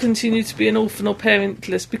still continue to be an orphan or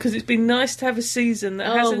parentless, because it's been nice to have a season that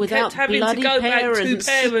hasn't without kept having to bloody go parents.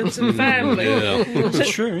 back to parents and family. Yeah. to,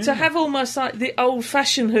 true, yeah. to have almost like the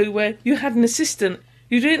old-fashioned Who, where you had an assistant.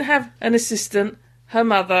 You didn't have an assistant. Her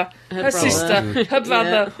mother, her brother. sister, her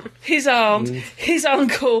brother, his aunt, his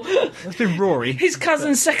uncle, That's been Rory. his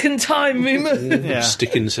cousin's second time removed. Yeah.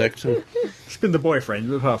 Stick insect. It's been the boyfriend,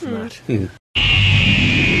 but apart from that.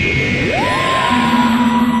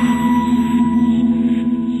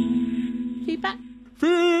 Feedback.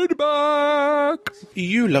 Feedback.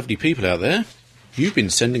 You lovely people out there, you've been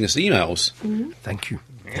sending us emails. Thank you.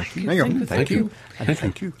 Hang on. Thank you. And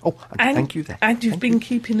thank you. Oh, and thank you there. And you've been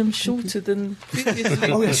keeping them shorter than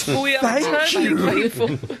previously. Oh, yes. We are Thank eternally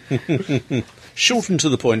grateful. Short and to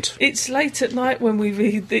the point. It's late at night when we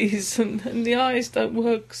read these, and the eyes don't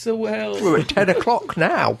work so well. We're at 10 o'clock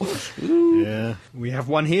now. Yeah. We have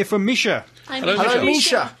one here from Misha. Hello,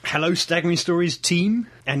 Misha. Hello, Staggering Stories team,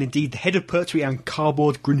 and indeed the head of Pertwee and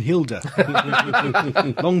Cardboard Grunhilde.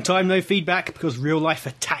 Long time no feedback because real life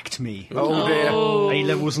attacked me. Oh, dear.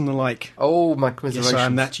 A-levels and the like. Oh, my Yes, commiserations. I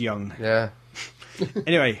am that young. Yeah.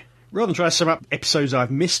 Anyway, rather than try to sum up episodes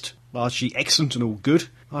I've missed, largely excellent and all good,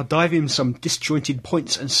 I'll dive in some disjointed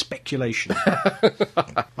points and speculation.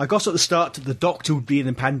 I got at the start that the Doctor would be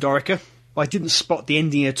in Pandorica, but I didn't spot the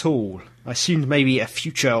ending at all. I assumed maybe a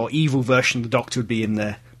future or evil version of the Doctor would be in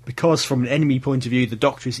there, because from an enemy point of view, the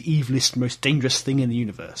Doctor is the evilest, most dangerous thing in the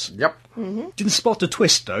universe. Yep. Didn't spot the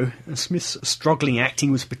twist, though, and Smith's struggling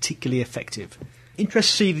acting was particularly effective.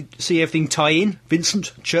 Interested to see everything tie in.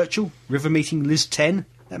 Vincent, Churchill, River meeting Liz 10.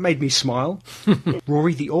 That made me smile.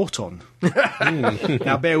 Rory the Auton.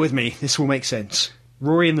 Now bear with me, this will make sense.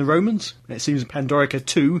 Rory and the Romans, and it seems Pandorica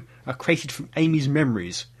 2, are created from Amy's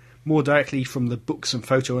memories, more directly from the books and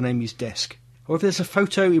photo on Amy's desk. However, there's a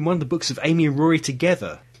photo in one of the books of Amy and Rory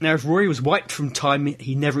together. Now, if Rory was wiped from time,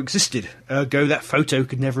 he never existed. Ergo, that photo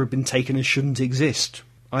could never have been taken and shouldn't exist.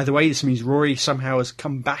 Either way, this means Rory somehow has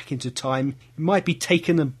come back into time. It might be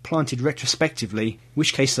taken and planted retrospectively, in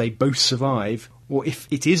which case they both survive. Or if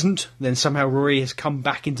it isn't, then somehow Rory has come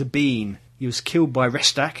back into being. He was killed by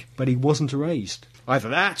Restak, but he wasn't erased. Either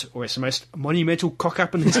that, or it's the most monumental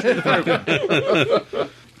cock-up in the history of the programme.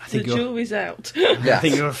 The jury's out. I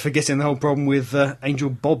think you're forgetting the whole problem with Angel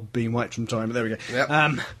Bob being wiped from time, but there we go.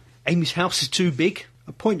 Yep. Amy's house is too big.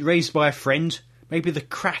 A point raised by a friend. Maybe the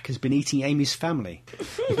crack has been eating Amy's family.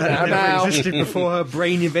 That never existed before her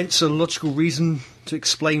brain invents a logical reason to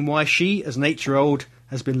explain why she, as an 8-year-old,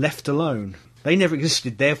 has been left alone. They never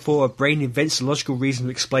existed, therefore her brain invents a logical reason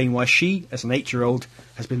to explain why she, as an 8-year-old,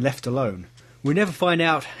 has been left alone. We never find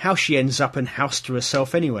out how she ends up in house to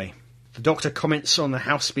herself anyway. The Doctor comments on the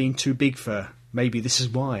house being too big for her. Maybe this is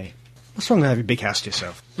why. What's wrong with having a big house to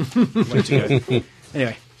yourself? Way to go.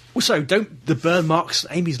 Anyway. Also, don't the burn marks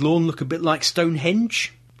on Amy's lawn look a bit like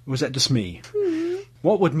Stonehenge? Or was that just me?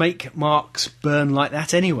 What would make marks burn like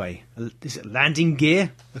that anyway? Is it landing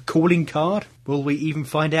gear? A calling card? Will we even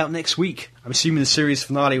find out next week? I'm assuming the series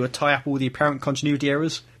finale will tie up all the apparent continuity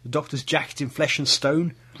errors. The Doctor's jacket in flesh and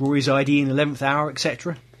stone, Rory's ID in the 11th hour,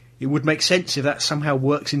 etc. It would make sense if that somehow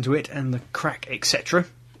works into it and the crack, etc.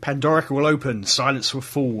 Pandorica will open, silence will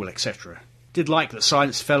fall, etc. Did like that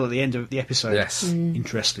silence fell at the end of the episode. Yes.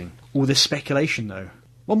 Interesting. All this speculation, though.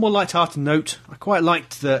 One more light-hearted note. I quite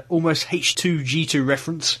liked the almost H2G2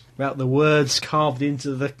 reference about the words carved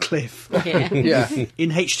into the cliff. Yeah. Yeah.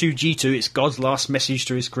 In H2G2, it's God's last message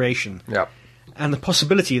to his creation. Yep. And the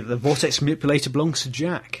possibility that the Vortex Manipulator belongs to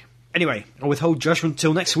Jack. Anyway, I'll withhold judgment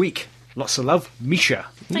till next week. Lots of love, Misha.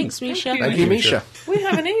 Thanks, Misha. Thank you, Misha. We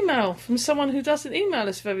have an email from someone who doesn't email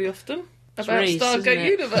us very often about Reese, isn't Stargate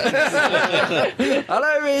it? Universe.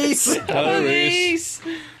 Hello, Reese. Hello, Reese.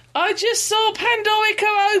 I just saw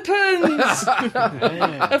Pandorica opens.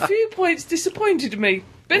 A few points disappointed me,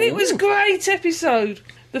 but it was a great episode.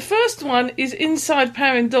 The first one is inside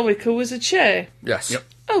Pandorica was a chair. Yes. Yep.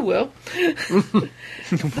 Oh well.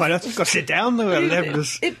 Why not? Got to sit down, though. But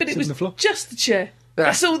it was the floor. just a chair.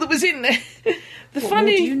 That's all that was in there. What more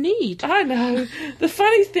do you need? I know. The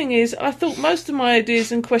funny thing is, I thought most of my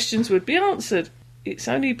ideas and questions would be answered. It's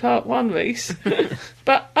only part one, Reese.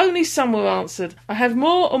 But only some were answered. I have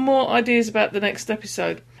more and more ideas about the next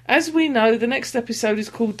episode. As we know, the next episode is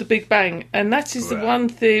called The Big Bang, and that is the one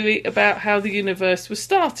theory about how the universe was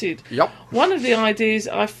started. Yep. One of the ideas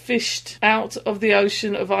I fished out of the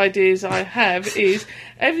ocean of ideas I have is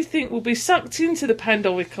everything will be sucked into the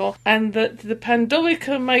Pandorica, and that the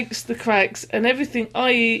Pandorica makes the cracks, and everything,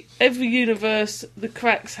 i.e. every universe the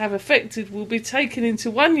cracks have affected, will be taken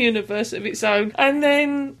into one universe of its own, and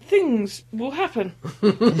then things will happen.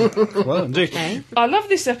 Well, indeed. Okay. I love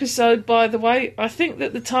this episode, by the way. I think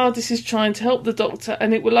that the TARDIS is trying to help the Doctor,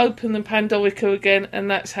 and it will open the Pandorica again, and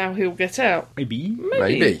that's how he'll get out. Maybe.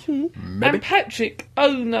 Maybe. And Patrick,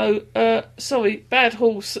 Bad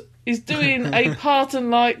Horse, is doing a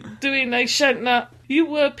Parton like doing a Shantner. You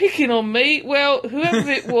were picking on me. Well, whoever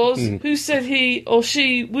it was who said he or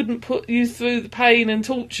she wouldn't put you through the pain and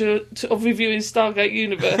torture of reviewing Stargate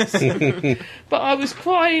Universe. But I was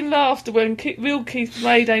crying laughter when Real Keith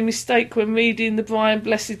made a mistake when reading the Brian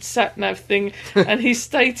Blessed Satnav thing, and he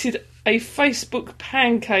stated a Facebook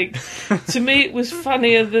pancake. To me, it was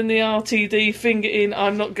funnier than the RTD finger in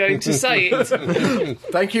I'm not going to say it.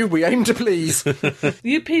 Thank you. We aim to please.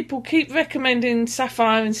 You people keep recommending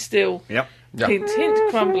Sapphire and Steel. Yep. Hint, hint,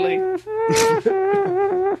 crumbly.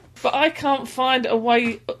 But I can't find a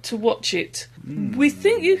way to watch it. We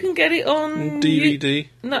think you can get it on DVD.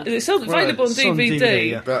 No, it's available on it's on DVD.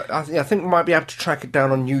 DVD, yeah. But I think we might be able to track it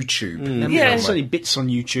down on YouTube. Yeah. There's only bits on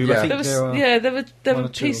YouTube. Yeah. I think There one were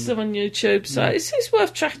or two pieces on on YouTube, so it's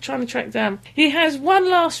worth trying to track down. He has one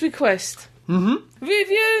last request. Mm-hmm.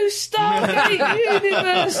 Review Stargate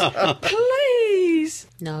Universe, please.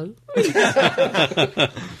 No.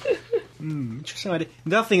 Interesting idea.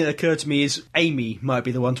 Another thing that occurred to me is Amy might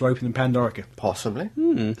be the one to open the Pandorica. Possibly.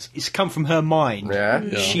 It's come from her mind. Yeah.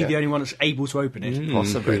 Is she the only one that's able to open it?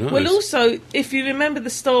 Possibly. Nice. Well, also, if you remember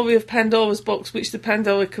the story of Pandora's box, which the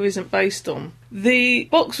Pandorica isn't based on, the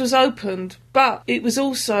box was opened, but it was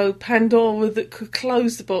also Pandora that could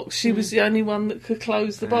close the box. She was the only one that could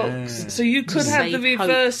close the box. So you could have the Save hope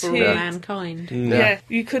reverse for here. mankind. Yeah,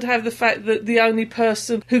 you could have the fact that the only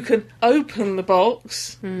person who can open the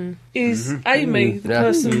box is Amy, the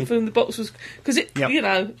person from the box was... Because, you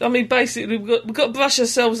know, I mean, basically, we've got to brush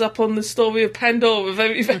ourselves up on the story of Pandora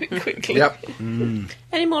very, very quickly. Yep.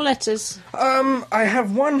 Any more letters? I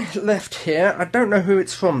have one left here. I don't know who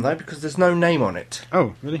it's from, though, because there's no name on it.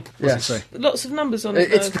 Oh, really? What's it say? Lots of numbers on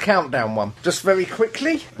it, It's though. the countdown one. Just very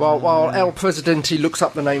quickly, while El Presidente looks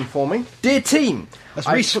up the name for me. Dear team... That's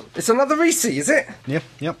Reese. It's another Reese, is it?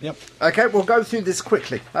 Yep. Okay, we'll go through this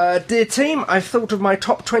quickly. Dear team, I've thought of my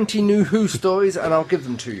top 20 new Who stories and I'll give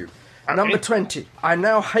them to you. Number 20. I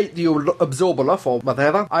now hate the Absorbaloff, or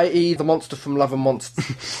whatever, i.e. the monster from Love and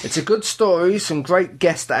Monsters. It's a good story, some great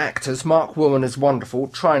guest actors. Mark Warren is wonderful.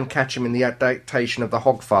 Try and catch him in the adaptation of The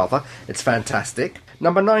Hogfather. It's fantastic.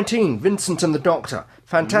 Number 19. Vincent and the Doctor.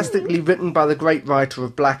 Fantastically written by the great writer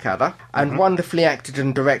of Blackadder, and wonderfully acted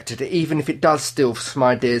and directed, even if it does steal some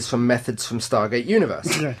ideas from methods from Stargate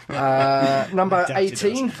Universe. Number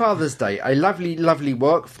 18, Father's Day. A lovely, lovely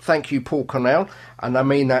work. Thank you, Paul Cornell, and I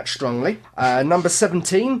mean that strongly. Number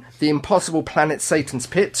 17, The Impossible Planet Satan's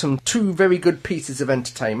Pit. Some two very good pieces of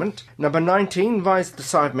entertainment. Number 19, Rise of the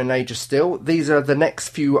Cybermen Age of Steel. These are the next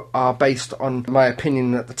few are based on my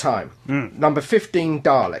opinion at the time. Number 15,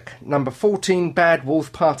 Dalek. Number 14, Bad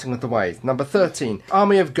Wolf Parting of the Ways. Number 13,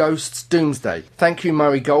 Army of Ghosts Doomsday. Thank you,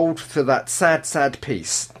 Murray Gold, for that sad, sad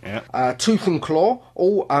piece. Tooth and Claw.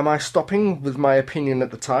 Oh, am I stopping with my opinion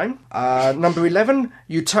at the time? Number 11,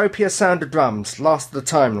 Utopia Sound of Drums, Last of the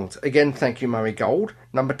Time Lords. Again, thank you, Murray Gold.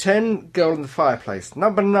 Number 10, Girl in the Fireplace.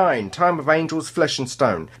 Number 9, Time of Angels, Flesh and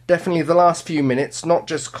Stone. Definitely the last few minutes, not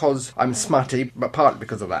just because I'm smutty, but partly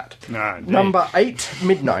because of that. Number 8,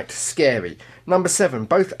 Midnight, Scary. Number 7,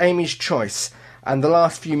 both Amy's Choice and the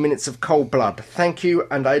last few minutes of Cold Blood. Thank you,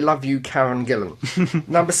 and I love you, Karen Gillan.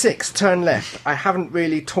 Number 6, Turn Left. I haven't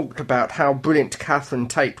really talked about how brilliant Catherine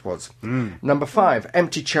Tate was. Number 5,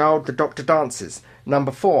 Empty Child, The Doctor Dances.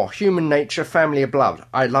 Number 4, Human Nature, Family of Blood.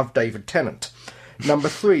 I love David Tennant. Number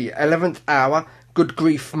 3, 11th Hour. Good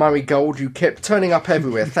grief, Murray Gold, you kept turning up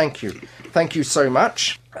everywhere. Thank you. Thank you so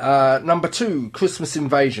much. Number 2, Christmas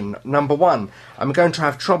Invasion. Number 1, I'm going to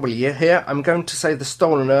have trouble here. I'm going to say The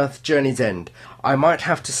Stolen Earth, Journey's End. I might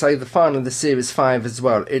have to say the final of the Series 5 as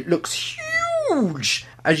well. It looks huge!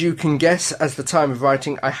 As you can guess, as the time of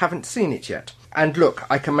writing, I haven't seen it yet. And look,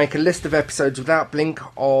 I can make a list of episodes without Blink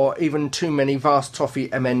or even too many Vast Toffee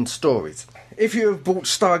MN stories. If you have bought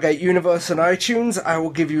Stargate Universe on iTunes, I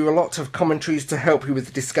will give you a lot of commentaries to help you with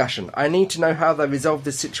the discussion. I need to know how they resolve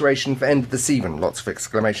this situation for End of the Season. Lots of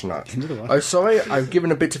exclamation marks. Oh, sorry, I've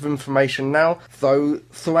given a bit of information now, though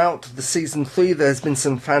throughout the Season 3 there's been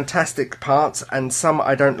some fantastic parts, and some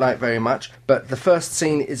I don't like very much, but the first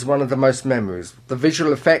scene is one of the most memories. The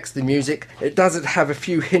visual effects, the music, it doesn't have a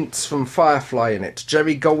few hints from Firefly in it.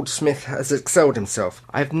 Jerry Goldsmith has excelled himself.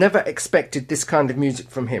 I've never expected this kind of music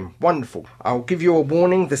from him. Wonderful. I'll give you a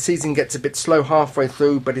warning, the season gets a bit slow halfway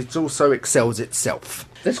through, but it also excels itself.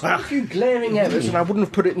 There's quite a few glaring errors, and I wouldn't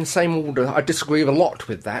have put it in the same order. I disagree a lot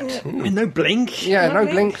with that. No Blink? Yeah, no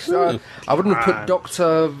Blink. I wouldn't have put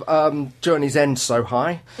Dr. Journey's End so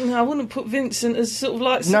high. No, I wouldn't put Vincent as sort of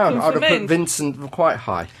like No, second I'd from have put end. Vincent quite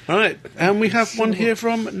high. All right, and we have one here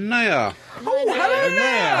from Naya. Oh, hello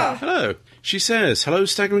there! Hello. She says, hello,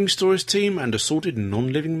 Staggering Stories team and assorted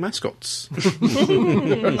non-living mascots. That's what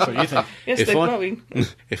you think. Yes, they're growing.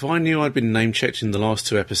 If I knew I'd been name-checked in the last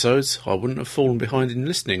 2 episodes, I wouldn't have fallen behind in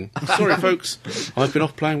listening. Sorry, folks. I've been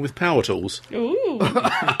off playing with power tools. Ooh.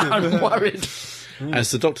 I'm worried. As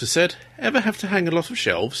the Doctor said, ever have to hang a lot of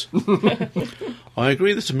shelves? I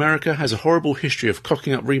agree that America has a horrible history of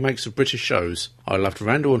cocking up remakes of British shows. I loved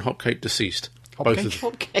Randall and Hopcake Deceased. Both of them.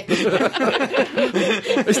 Okay.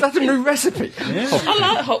 Is that a new recipe? I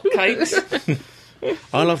like hotcakes.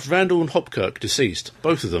 I loved Randall and Hopkirk Deceased,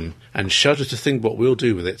 both of them, and shudder to think what we'll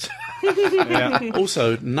do with it.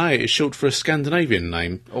 Also, Naya is short for a Scandinavian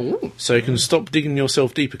name, so you can stop digging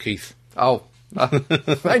yourself deeper, Keith. Oh.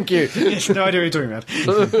 Thank you. Yes, no idea what you're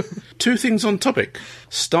talking about. 2 things on topic.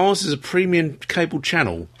 Stars is a premium cable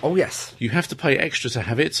channel. Oh, yes. You have to pay extra to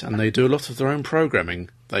have it, and they do a lot of their own programming.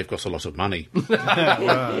 They've got a lot of money.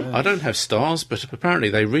 I don't have Stars, but apparently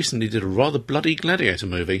they recently did a rather bloody Gladiator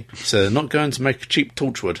movie, so they're not going to make a cheap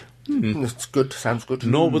Torchwood. That's good. Sounds good.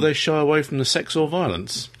 Nor will they shy away from the sex or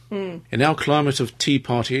violence. In our climate of tea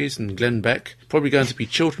parties and Glenn Beck, probably going to be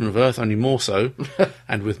Children of Earth, only more so,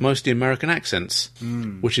 and with mostly American accents,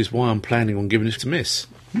 which is why I'm planning on giving it a miss.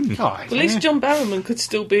 At least John Barrowman could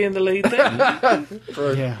still be in the lead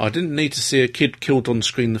there. I didn't need to see a kid killed on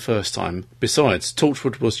screen the first time. Besides,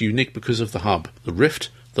 Torchwood was unique because of the hub, the rift,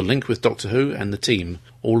 the link with Doctor Who and the team,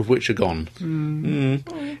 all of which are gone.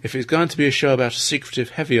 If it's going to be a show about a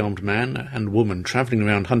secretive, heavy-armed man and woman travelling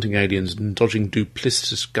around hunting aliens and dodging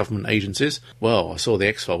duplicitous government agencies, well, I saw the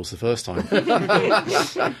X-Files the first time.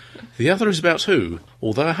 The other is about Who.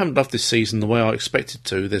 Although I haven't loved this season the way I expected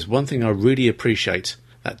to, there's one thing I really appreciate.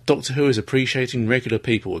 That Doctor Who is appreciating regular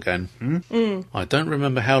people again. I don't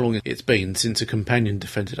remember how long it's been since a companion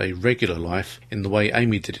defended a regular life in the way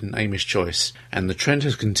Amy did in Amy's Choice, and the trend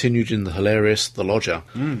has continued in the hilarious The Lodger.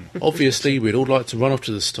 Obviously, we'd all like to run off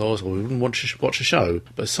to the stars or we wouldn't watch a show,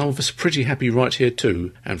 but some of us are pretty happy right here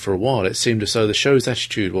too, and for a while it seemed as though the show's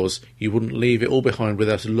attitude was, you wouldn't leave it all behind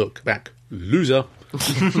without a look back. Loser!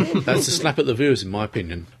 That's a slap at the viewers, in my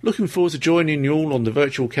opinion. Looking forward to joining you all on the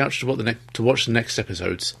virtual couch to watch the next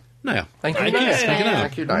episodes. Now, Thank you, you. Naya. Yeah.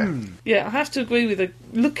 Thank you, Naya. Yeah, I have to agree with her.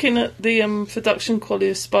 Looking at the production quality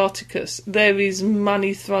of Spartacus, there is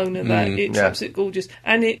money thrown at that. It's absolutely gorgeous.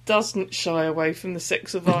 And it doesn't shy away from the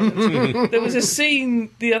sex of violence. There was a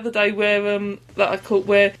scene the other day where that I caught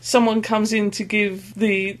where someone comes in to give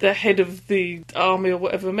the head of the army or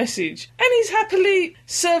whatever a message, and he's happily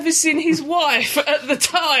servicing his wife at the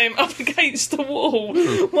time up against the wall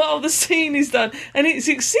while the scene is done. And it's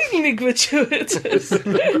exceedingly gratuitous.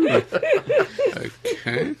 okay.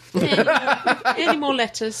 Any more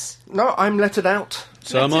letters? No, I'm lettered out.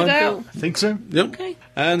 So am I. Out. I think so. Yep. Okay.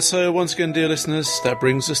 And so, once again, dear listeners, that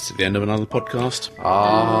brings us to the end of another podcast.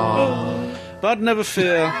 But never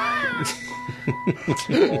fear.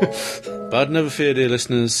 But never fear, dear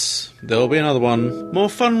listeners. There will be another one. More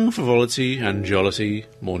fun, frivolity, and jollity.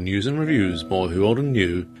 More news and reviews. More who old and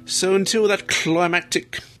new. So until that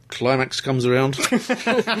climax comes around. You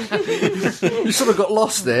sort of got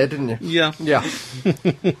lost there, didn't you? Yeah. Yeah.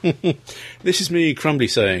 This is me, Crumbly,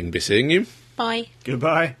 saying, be seeing you. Bye.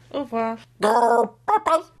 Goodbye. Au revoir.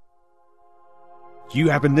 You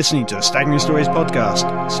have been listening to the Staggering Stories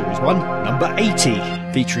podcast, Series 1, number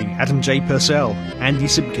 80, featuring Adam J. Purcell, Andy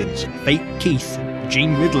Simpkins, Fake Keith,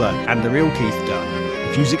 Gene Riddler, and the real Keith Dunn.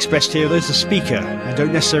 The views expressed here are those of the speaker, and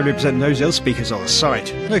don't necessarily represent those other speakers on the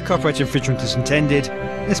site. No copyright infringement is intended.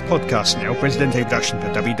 This podcast now presents a production for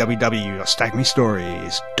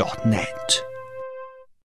www.staggeringstories.net.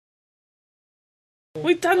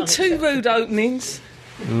 We've done 2 rude openings.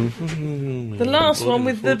 The last one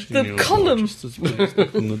with the column.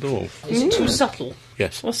 On the door. Is it too subtle?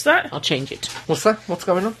 Yes. What's that? I'll change it. What's that? What's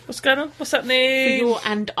going on? What's going on? What's For happening? your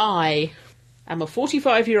and I am a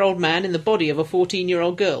 45-year-old man in the body of a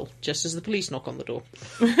 14-year-old girl, just as the police knock on the door.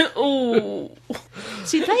 Oh,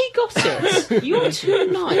 See, they got it. You're too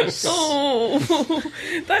nice. oh,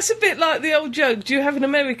 that's a bit like the old joke. Do you have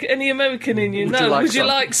any American in you? Would No. you like Would you some?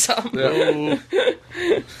 like some? Oh.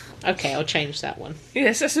 Okay, I'll change that one.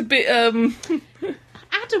 Yes, that's a bit. Adam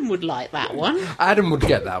would like that one. Adam would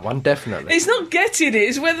get that one, definitely. It's not getting it.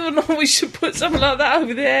 It's whether or not we should put something like that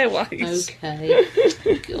over the airwaves. Okay.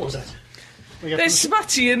 God. There's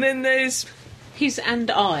smutty, and then there's. His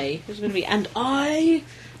and I. There's going to be and I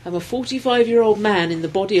am a 45-year-old man in the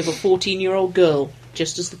body of a 14-year-old girl,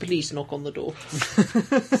 just as the police knock on the door.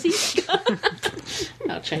 See?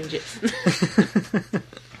 I'll change it.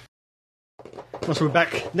 Once we're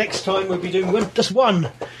back next time, we'll be doing just one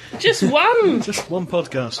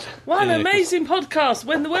podcast. One amazing podcast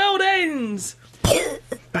when the world ends.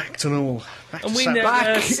 Back to normal. Back And to we Saturday. never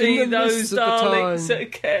Back in see the those midst of the Daleks time.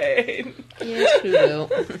 again. Yes, we will.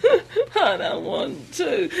 I don't want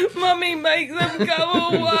to. Mummy, make them go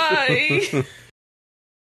away.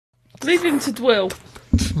 Leave him to dwell.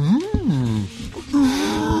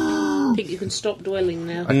 I think you can stop dwelling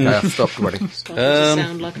now. Okay, I've stopped dwelling. Starting to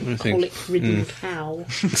sound like let me a think. colic-ridden cow.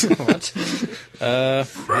 Yeah.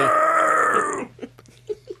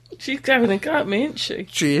 She's having a go at me, isn't she?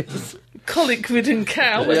 Cheers. Colic-ridden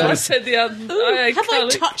cow, as I said the other day. Have I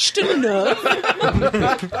touched a nerve?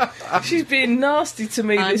 She's being nasty to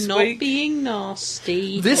me I'm this not week. being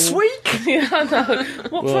nasty. This week? Yeah, I know.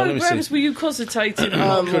 What Well, let me programmes see. were you concentrating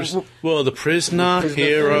on? Well, The Prisoner,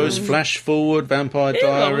 Heroes, Flash Forward, Vampire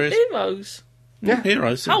Diaries. Heroes.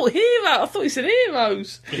 Heroes. Oh, hero. I thought you said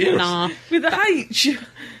heroes. Nah. With a H.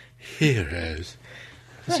 Heroes.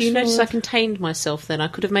 So you notice I contained myself then. I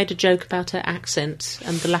could have made a joke about her accent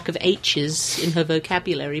and the lack of H's in her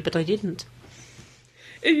vocabulary, but I didn't.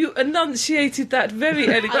 You enunciated that very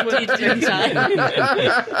eloquently. Didn't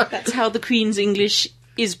I? That's how the Queen's English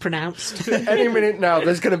is pronounced. Any minute now,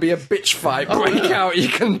 there's going to be a bitch fight break out. You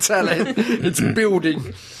can tell it. It's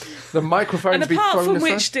building. The microphone's And be apart thrown from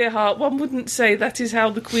aside. which, dear heart, one wouldn't say that is how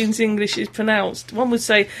the Queen's English is pronounced. One would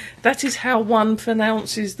say that is how one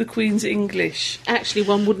pronounces the Queen's English. Actually,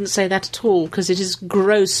 one wouldn't say that at all, because it is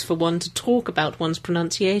gross for one to talk about one's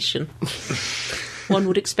pronunciation. One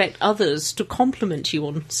would expect others to compliment you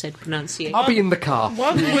on said pronunciation. I'll be in the car.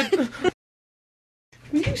 One would...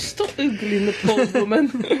 Will you stop oogling the poor woman?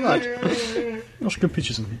 Right. Lots of good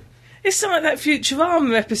pictures in here. It's like that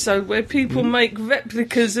Futurama episode where people make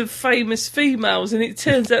replicas of famous females and it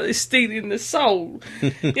turns out they're stealing the soul.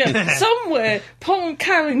 Yeah, somewhere, Paul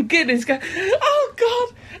Karen Guinness go, oh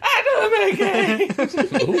God, Adam again!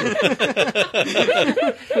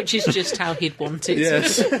 Which is just how he'd want it.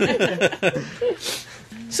 Yes.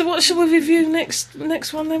 So what shall we review next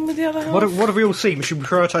one then with the other half? What have we all seen? We should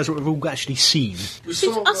prioritise what we've all actually seen. It's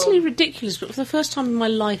utterly ridiculous, but for the first time in my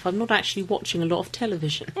life, I'm not actually watching a lot of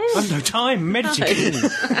television. I've no time. Meditating.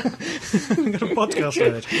 I've got a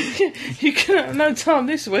podcast nerd. You can have no time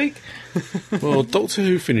this week. Well, Doctor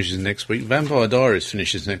Who finishes next week. Vampire Diaries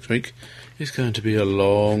finishes next week. It's going to be a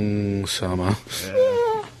long summer.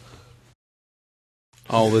 Yeah.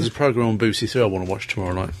 Oh, there's a programme on BBC Three I want to watch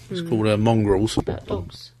tomorrow night. It's called Mongrels. About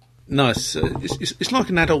dogs. No, it's like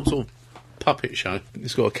an adult sort of puppet show.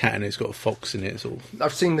 It's got a cat in it, it's got a fox in it. Sort of.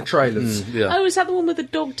 I've seen the trailers. Yeah. Oh, is that the one where the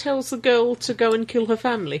dog tells the girl to go and kill her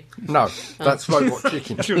family? No, that's Robot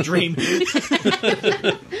Chicken. That's your dream.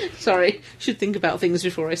 Sorry, should think about things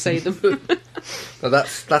before I say them. No,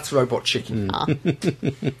 that's Robot Chicken.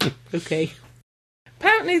 Okay.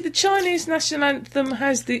 Apparently the Chinese national anthem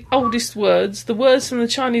has the oldest words. The words from the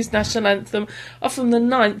Chinese national anthem are from the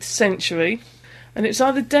 9th century. And it's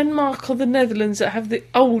either Denmark or the Netherlands that have the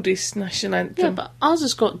oldest national anthem. Yeah, but ours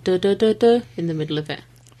has got da-da-da-da in the middle of it.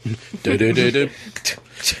 Do-do-do-do.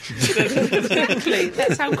 Exactly,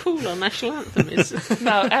 that's how cool our national anthem is.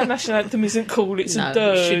 No, our national anthem isn't cool, it's No, a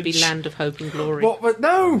dirge. it should be Land of Hope and Glory. What? But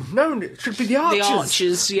no, it should be the Archers. The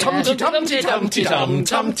Archers, yeah. Tumty dumpty dumpty dum,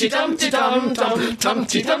 tumty dumpty dum dum,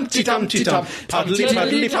 tumty dumpty dumpty dum, puddly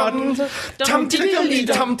puddly pud, tumty diddly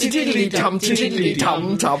tumty diddly tumty diddly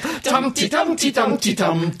tum tum, tumty dumpty dumpty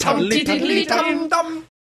dum, tumty diddly dum dum.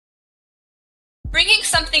 Bringing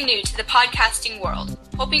something new to the podcasting world,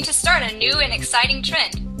 hoping to start a new and exciting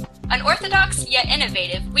trend. Unorthodox yet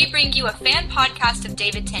innovative, we bring you a fan podcast of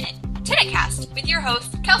David Tennant, Tennantcast, with your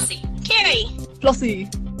host, Kelsey. Carrie. Flossie.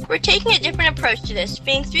 We're taking a different approach to this,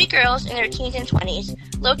 being 3 girls in their teens and 20s,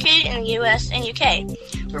 located in the US and UK.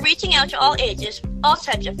 We're reaching out to all ages, all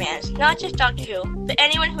types of fans, not just Doctor Who, but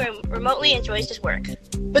anyone who remotely enjoys this work.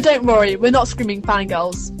 But don't worry, we're not screaming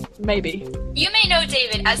fangirls. Maybe. You may know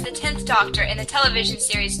David as the 10th Doctor in the television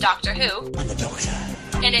series Doctor Who. I'm the Doctor.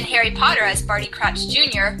 And in Harry Potter as Barty Crouch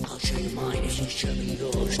Jr. I'll show you mine if you show me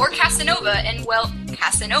yours. Or Casanova in, well,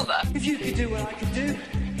 Casanova. If you could do what I could do,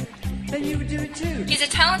 then you would do it too. He's a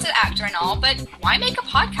talented actor and all, but why make a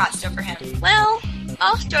podcast over him? Well,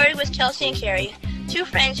 all started with Kelsey and Carrie, 2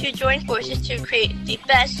 friends who joined forces to create the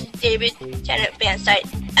best David Tennant fan site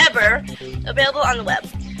ever available on the web.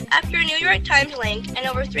 After a New York Times link and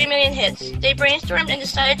over 3 million hits, they brainstormed and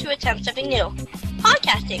decided to attempt something new.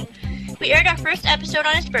 Podcasting. We aired our first episode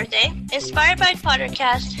on his birthday. Inspired by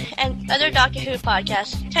Pottercast and other Doctor Who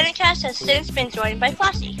podcasts, Tennantcast has since been joined by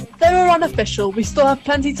Flossie. Though we're unofficial, we still have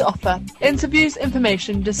plenty to offer. Interviews,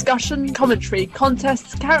 information, discussion, commentary,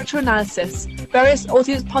 contests, character analysis, various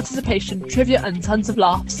audience participation, trivia and tons of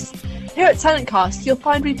laughs. Here at Tennantcast, you'll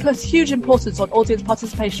find we put huge importance on audience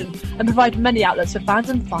participation and provide many outlets for fans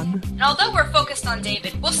and fun. And although we're focused on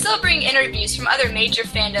David, we'll still bring interviews from other major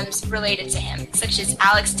fandoms related to him, such as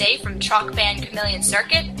Alex Day from Chalk Band Chameleon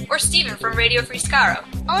Circuit, or Steven from Radio Free Skaro.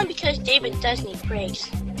 Only because David does need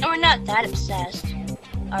breaks, and we're not that obsessed,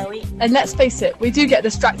 are we? And let's face it, we do get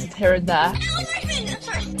distracted here and there.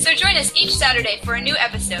 So join us each Saturday for a new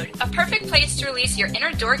episode, a perfect place to release your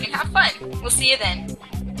inner dork and have fun. We'll see you then.